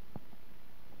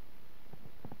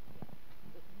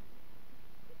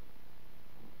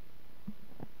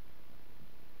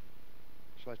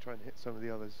 Shall I try and hit some of the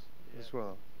others as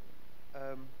well?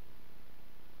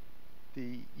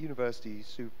 The university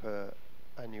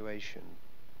superannuation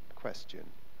question.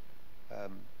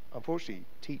 Unfortunately,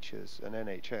 teachers and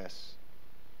NHS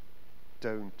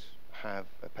don't have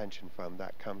a pension fund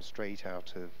that comes straight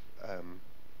out of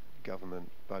government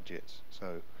budgets.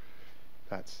 So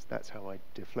that's how I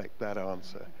deflect that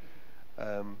answer.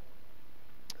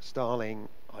 Starling,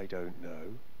 I don't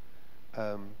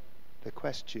know. The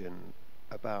question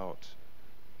about,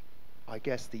 I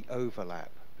guess, the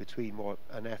overlap between what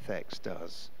an FX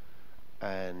does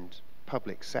and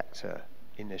public sector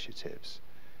initiatives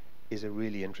is a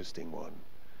really interesting one.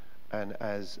 And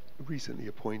as recently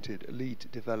appointed lead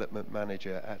development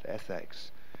manager at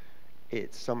FX,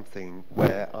 it's something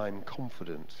where I'm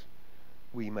confident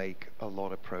we make a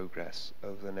lot of progress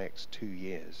over the next 2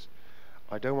 years.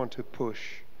 I don't want to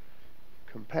push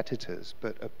competitors,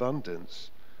 but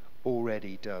Abundance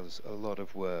already does a lot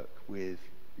of work with,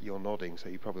 you're nodding so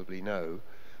you probably know,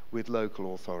 with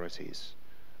local authorities.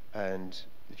 And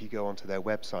if you go onto their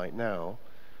website now,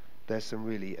 there's some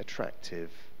really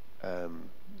attractive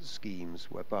schemes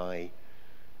whereby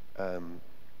the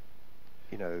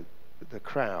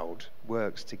crowd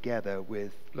works together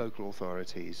with local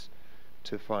authorities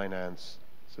to finance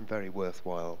some very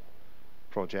worthwhile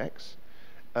projects.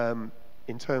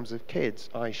 In terms of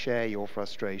kids, I share your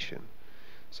frustration.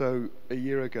 So a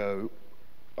year ago,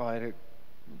 I had a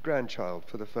grandchild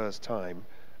for the first time,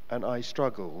 and I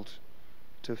struggled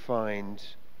to find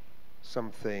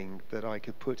something that I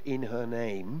could put in her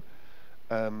name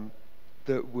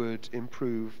that would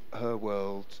improve her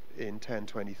world in 10,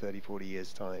 20, 30, 40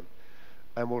 years' time.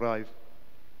 And what I've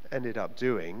ended up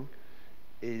doing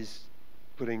is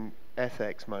putting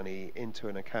FX money into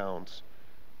an account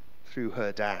through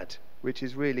her dad, which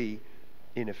is really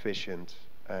inefficient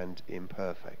and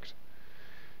imperfect.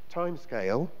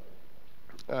 Timescale,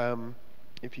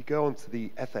 if you go onto the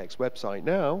FX website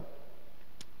now,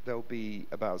 there'll be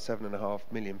about £7.5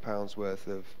 million worth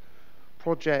of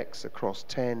projects across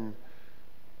 10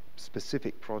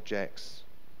 specific projects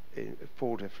in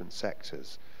 4 different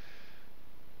sectors.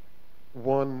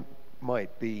 One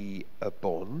might be a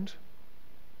bond,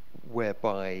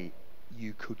 whereby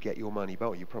you could get your money back,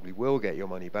 or you probably will get your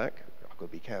money back, I've got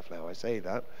to be careful how I say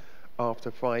that, after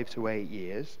 5 to 8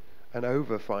 years, and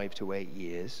over 5 to 8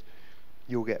 years,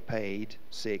 you'll get paid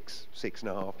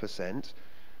 6.5%,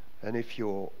 and if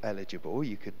you're eligible,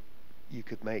 you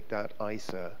could make that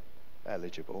ISA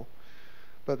eligible.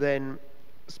 But then,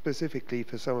 specifically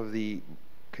for some of the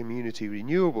community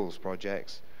renewables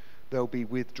projects, there'll be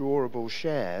withdrawable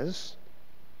shares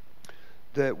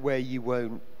where you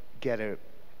won't get a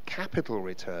capital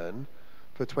return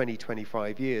for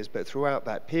 20-25 years, but throughout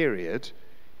that period,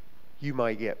 you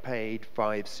might get paid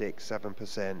 5, 6,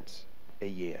 7% a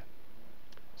year.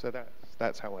 So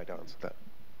that's how I'd answer that.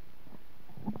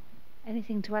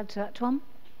 Anything to add to that, Tom?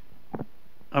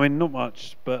 I mean, not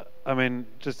much, but I mean,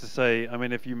 just to say, I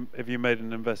mean, if you made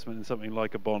an investment in something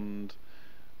like a bond,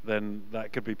 then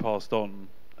that could be passed on.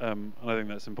 And I think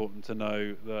that's important to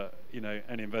know that, you know,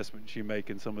 any investments you make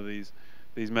in some of these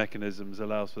mechanisms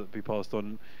allows for that to be passed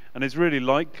on. And it's really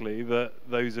likely that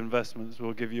those investments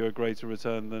will give you a greater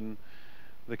return than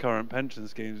the current pension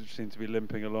schemes, which seem to be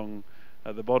limping along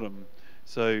at the bottom.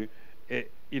 So,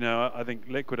 I think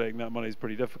liquidating that money is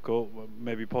pretty difficult,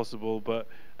 maybe possible, but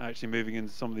actually moving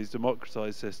into some of these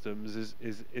democratized systems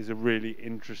is a really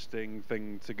interesting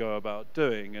thing to go about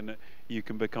doing, and you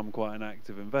can become quite an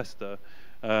active investor.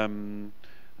 And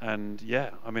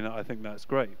yeah, I mean, I think that's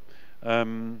great.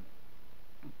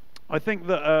 I think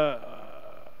that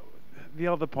the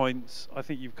other points, I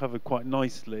think you've covered quite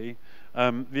nicely.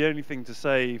 The only thing to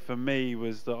say for me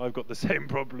was that I've got the same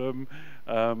problem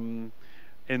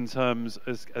in terms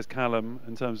as Callum,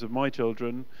 in terms of my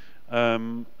children.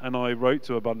 And I wrote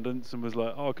to Abundance and was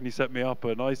like, oh, can you set me up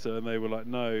an ISA? And they were like,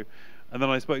 no. And then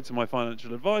I spoke to my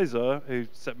financial advisor who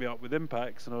set me up with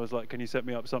Impacts, and I was like, can you set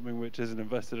me up something which isn't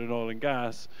invested in oil and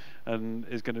gas and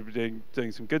is going to be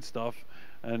doing some good stuff?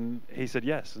 And he said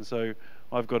yes. And so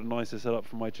I've got an ISA set up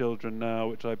for my children now,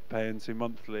 which I pay into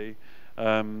monthly,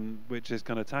 which is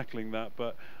kind of tackling that.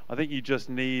 But I think you just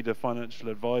need a financial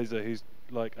advisor who's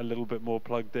like a little bit more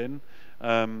plugged in.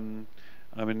 I mean,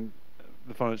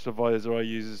 the financial advisor I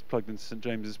use is plugged into St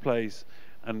James's Place,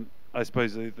 and I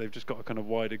suppose they've just got a kind of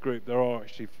wider group. There are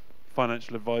actually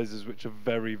financial advisors which are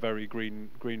very, very green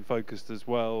focused as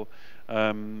well,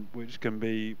 which can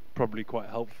be probably quite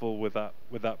helpful with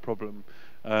that problem.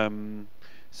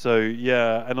 So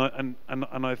yeah,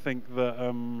 and I think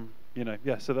that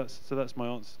yeah. So that's my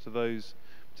answer to those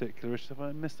particular issues. Have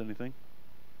I missed anything?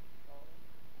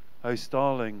 Oh,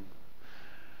 Starling.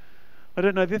 I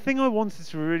don't know. The thing I wanted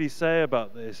to really say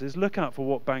about this is look out for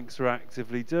what banks are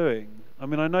actively doing. I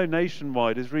mean, I know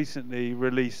Nationwide has recently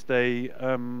released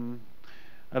allowing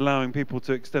people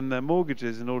to extend their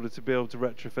mortgages in order to be able to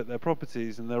retrofit their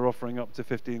properties, and they're offering up to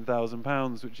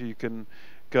 £15,000, which you can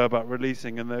go about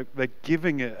releasing, and they're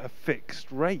giving it a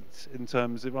fixed rate in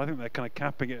terms of, I think they're kind of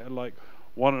capping it at like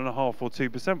 1.5% or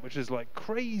 2%, which is like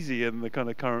crazy in the kind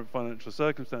of current financial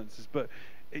circumstances. But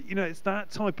it's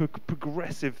that type of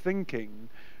progressive thinking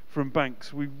from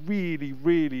banks we really,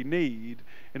 really need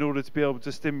in order to be able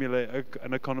to stimulate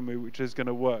an economy which is going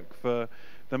to work for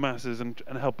the masses and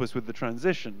help us with the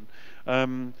transition.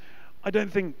 I don't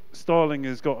think Starling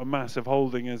has got a massive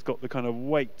holding, has got the kind of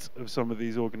weight of some of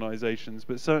these organisations,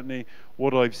 but certainly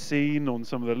what I've seen on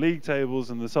some of the league tables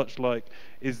and the such like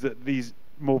is that these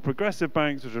more progressive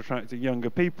banks, which are attracting younger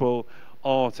people,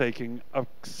 are taking a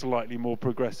slightly more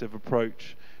progressive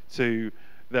approach to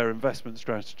their investment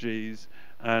strategies,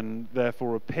 and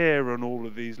therefore appear on all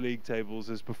of these league tables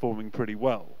as performing pretty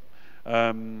well.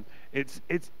 It's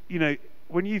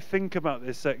when you think about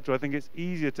this sector, I think it's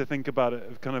easier to think about it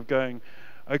of kind of going,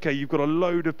 okay, you've got a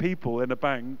load of people in a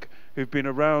bank who've been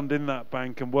around in that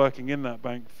bank and working in that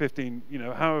bank 15,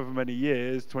 however many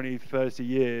years, 20, 30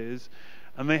 years,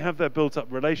 and they have their built-up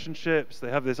relationships, they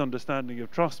have this understanding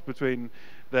of trust between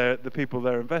the people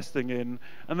they're investing in,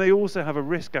 and they also have a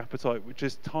risk appetite which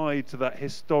is tied to that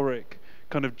historic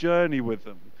kind of journey with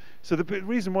them. So the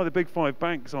reason why the big five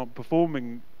banks aren't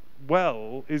performing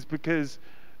well is because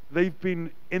they've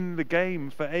been in the game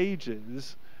for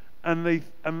ages, and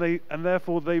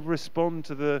therefore they respond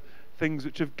to the things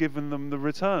which have given them the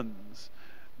returns.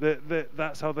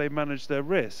 That's how they manage their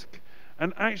risk.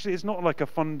 And actually, it's not like a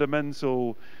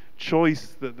fundamental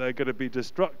choice that they're going to be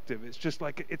destructive. It's just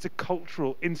like it's a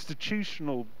cultural,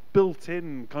 institutional,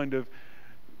 built-in kind of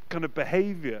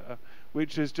behavior,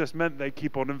 which has just meant they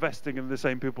keep on investing in the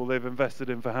same people they've invested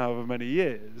in for however many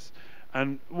years.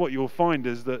 And what you'll find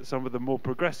is that some of the more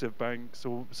progressive banks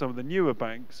or some of the newer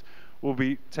banks will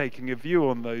be taking a view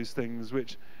on those things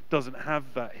which doesn't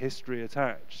have that history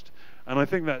attached. And I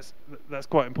think that's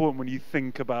quite important when you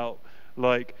think about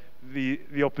like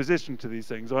the opposition to these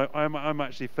things. I'm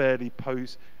actually fairly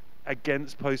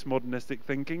against postmodernistic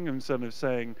thinking and sort of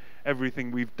saying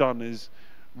everything we've done is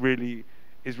really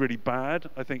bad.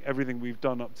 I think everything we've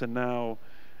done up to now,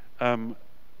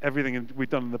 everything we've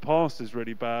done in the past is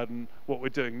really bad, and what we're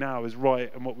doing now is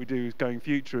right, and what we do going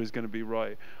future is going to be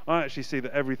right. I actually see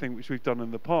that everything which we've done in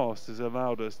the past has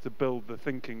allowed us to build the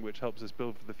thinking which helps us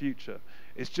build for the future.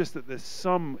 It's just that there's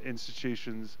some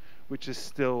institutions which are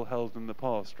still held in the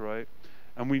past, right?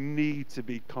 And we need to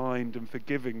be kind and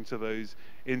forgiving to those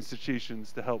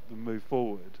institutions to help them move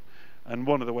forward. And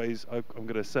one of the ways I'm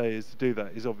going to say is to do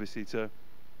that is obviously to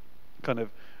kind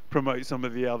of promote some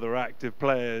of the other active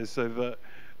players so that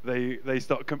they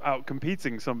start out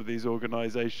competing some of those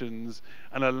organizations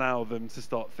and allow them to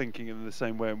start thinking in the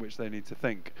same way in which they need to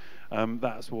think.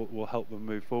 That's what will help them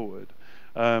move forward.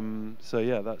 So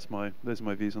yeah, those are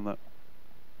my views on that.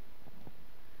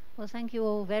 Well, thank you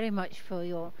all very much for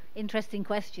your interesting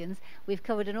questions. We've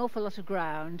covered an awful lot of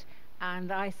ground,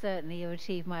 and I certainly have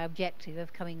achieved my objective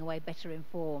of coming away better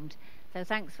informed. So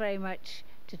thanks very much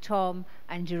to Tom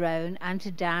and Jerome and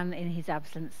to Dan in his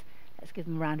absence. Let's give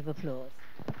them a round of applause.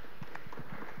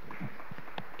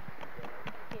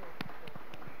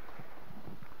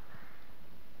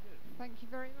 Thank you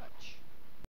very much.